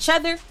get with each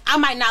other, I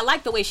might not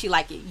like the way she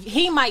like it.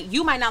 You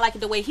might not like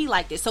it the way he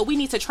liked it. So we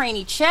need to train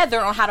each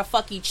other on how to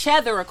fuck each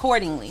other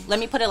accordingly. Let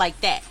me put it like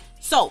that.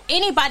 So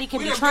anybody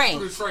can be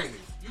trained.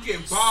 You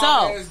getting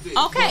bomb ass dick.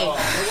 Okay.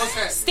 What's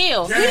happening?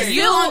 Still, on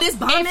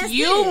if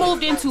you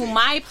moved into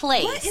my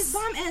place, What is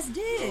bomb ass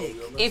dick?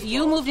 if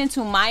you moved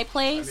into my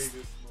place,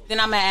 then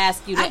I'm gonna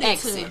ask you to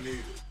exit.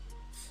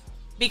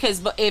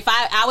 Because if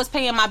I was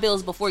paying my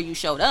bills before you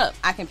showed up,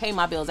 I can pay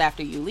my bills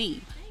after you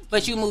leave.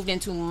 But you moved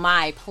into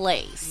my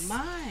place.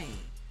 Mine.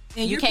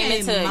 And you came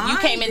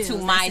into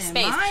my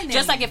space.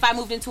 Just like if I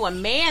moved into a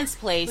man's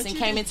place and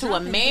came into a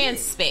man's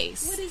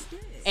space. What is this?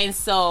 And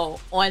so,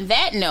 on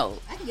that note,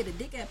 I can get a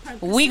dick at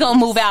Purple. we gonna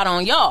move out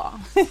on y'all.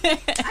 I can get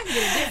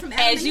a dick from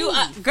As you,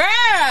 Adam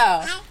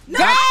girl,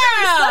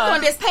 stuck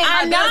on this pay my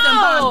I bills and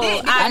bomb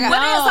dick. know. I know.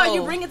 What else are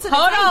you bringing to the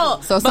Hold table?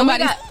 on. So But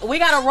somebody- we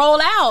gotta roll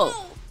out.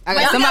 I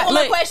Wait, got I got one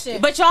more Look, question.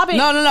 But y'all been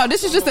No.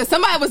 This is just that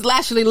somebody was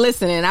actually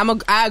listening. I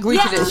agree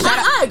to this.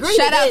 I agree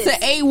Shout to out this.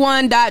 to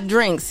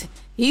A1.drinks.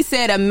 He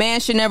said a man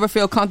should never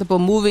feel comfortable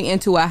moving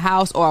into a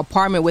house or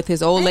apartment with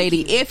his old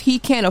lady if he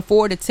can't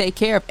afford to take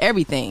care of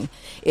everything.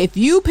 If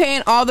you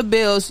paying all the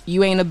bills,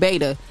 you ain't a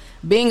beta.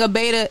 Being a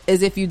beta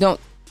is if you don't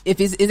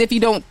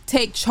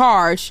take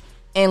charge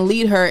and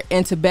lead her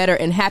into better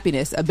and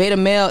happiness. A beta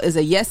male is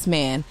a yes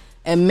man,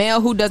 a male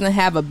who doesn't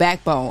have a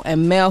backbone, a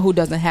male who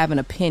doesn't have an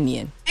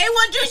opinion.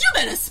 A1 Juice, you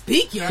better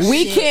speak your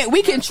We shit.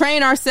 can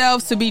train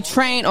ourselves to be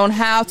trained on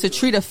how to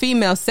treat a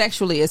female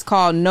sexually. It's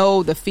called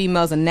Know the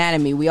Female's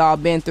Anatomy. We all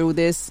been through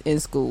this in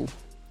school.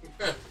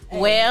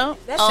 Well,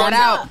 Shout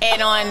out.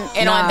 and on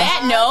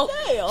that note,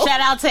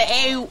 shout out to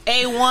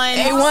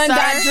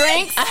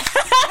A1.drinks.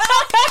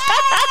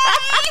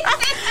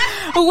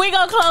 We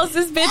gonna close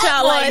this bitch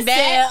out like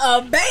that.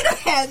 A beta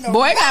had no.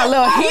 Boy, got a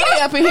little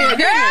heated up in here,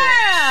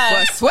 girl.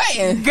 Boy,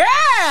 sweating. Still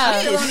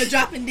Girl, on the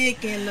dropping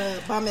dick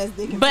and bomb ass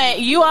dick. but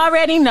you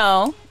already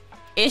know.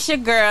 It's your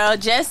girl,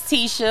 Just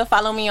Tisha.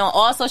 Follow me on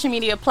all social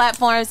media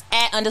platforms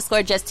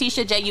 @_Just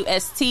Tisha,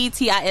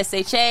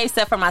 JUSTTISHA,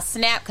 except for my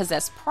Snap because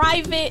that's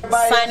private.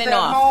 Signing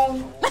off.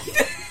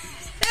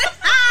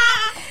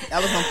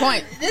 That was on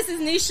point. This is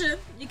Nisha.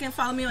 You can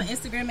follow me on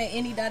Instagram at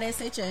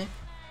any.sha.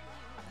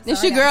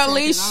 This your girl, I'm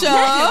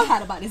Leisha.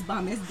 hot about this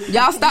bomb ass dick.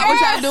 Y'all stop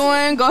what y'all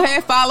doing. Go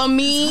ahead, follow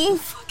me.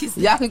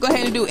 Y'all can go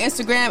ahead and do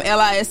Instagram,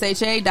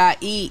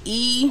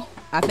 LISHA.EE.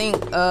 I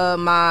think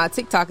my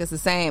TikTok is the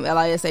same,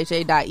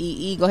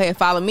 LISHA.EE. Go ahead and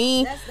follow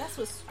me. That's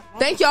what's wrong.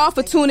 Thank y'all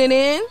for tuning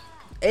in.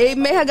 It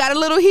may have got a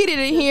little heated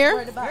in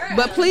here,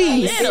 but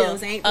please,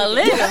 Bills ain't A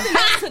little.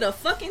 to the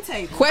fucking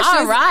table.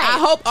 questions. All right. I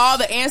hope all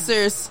the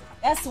ansers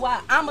That's why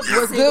I'm a was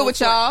good with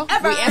y'all.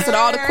 Forever. We answered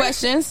all the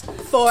questions.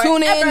 Forever.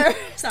 Tune in.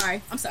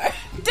 Sorry, I'm sorry.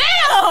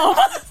 Damn!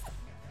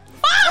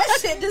 That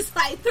shit just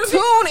like through me.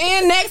 Tune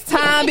in next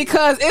time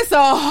because it's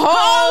a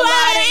whole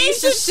lot of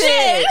Isha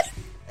shit.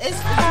 It's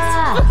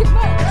fucking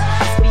much.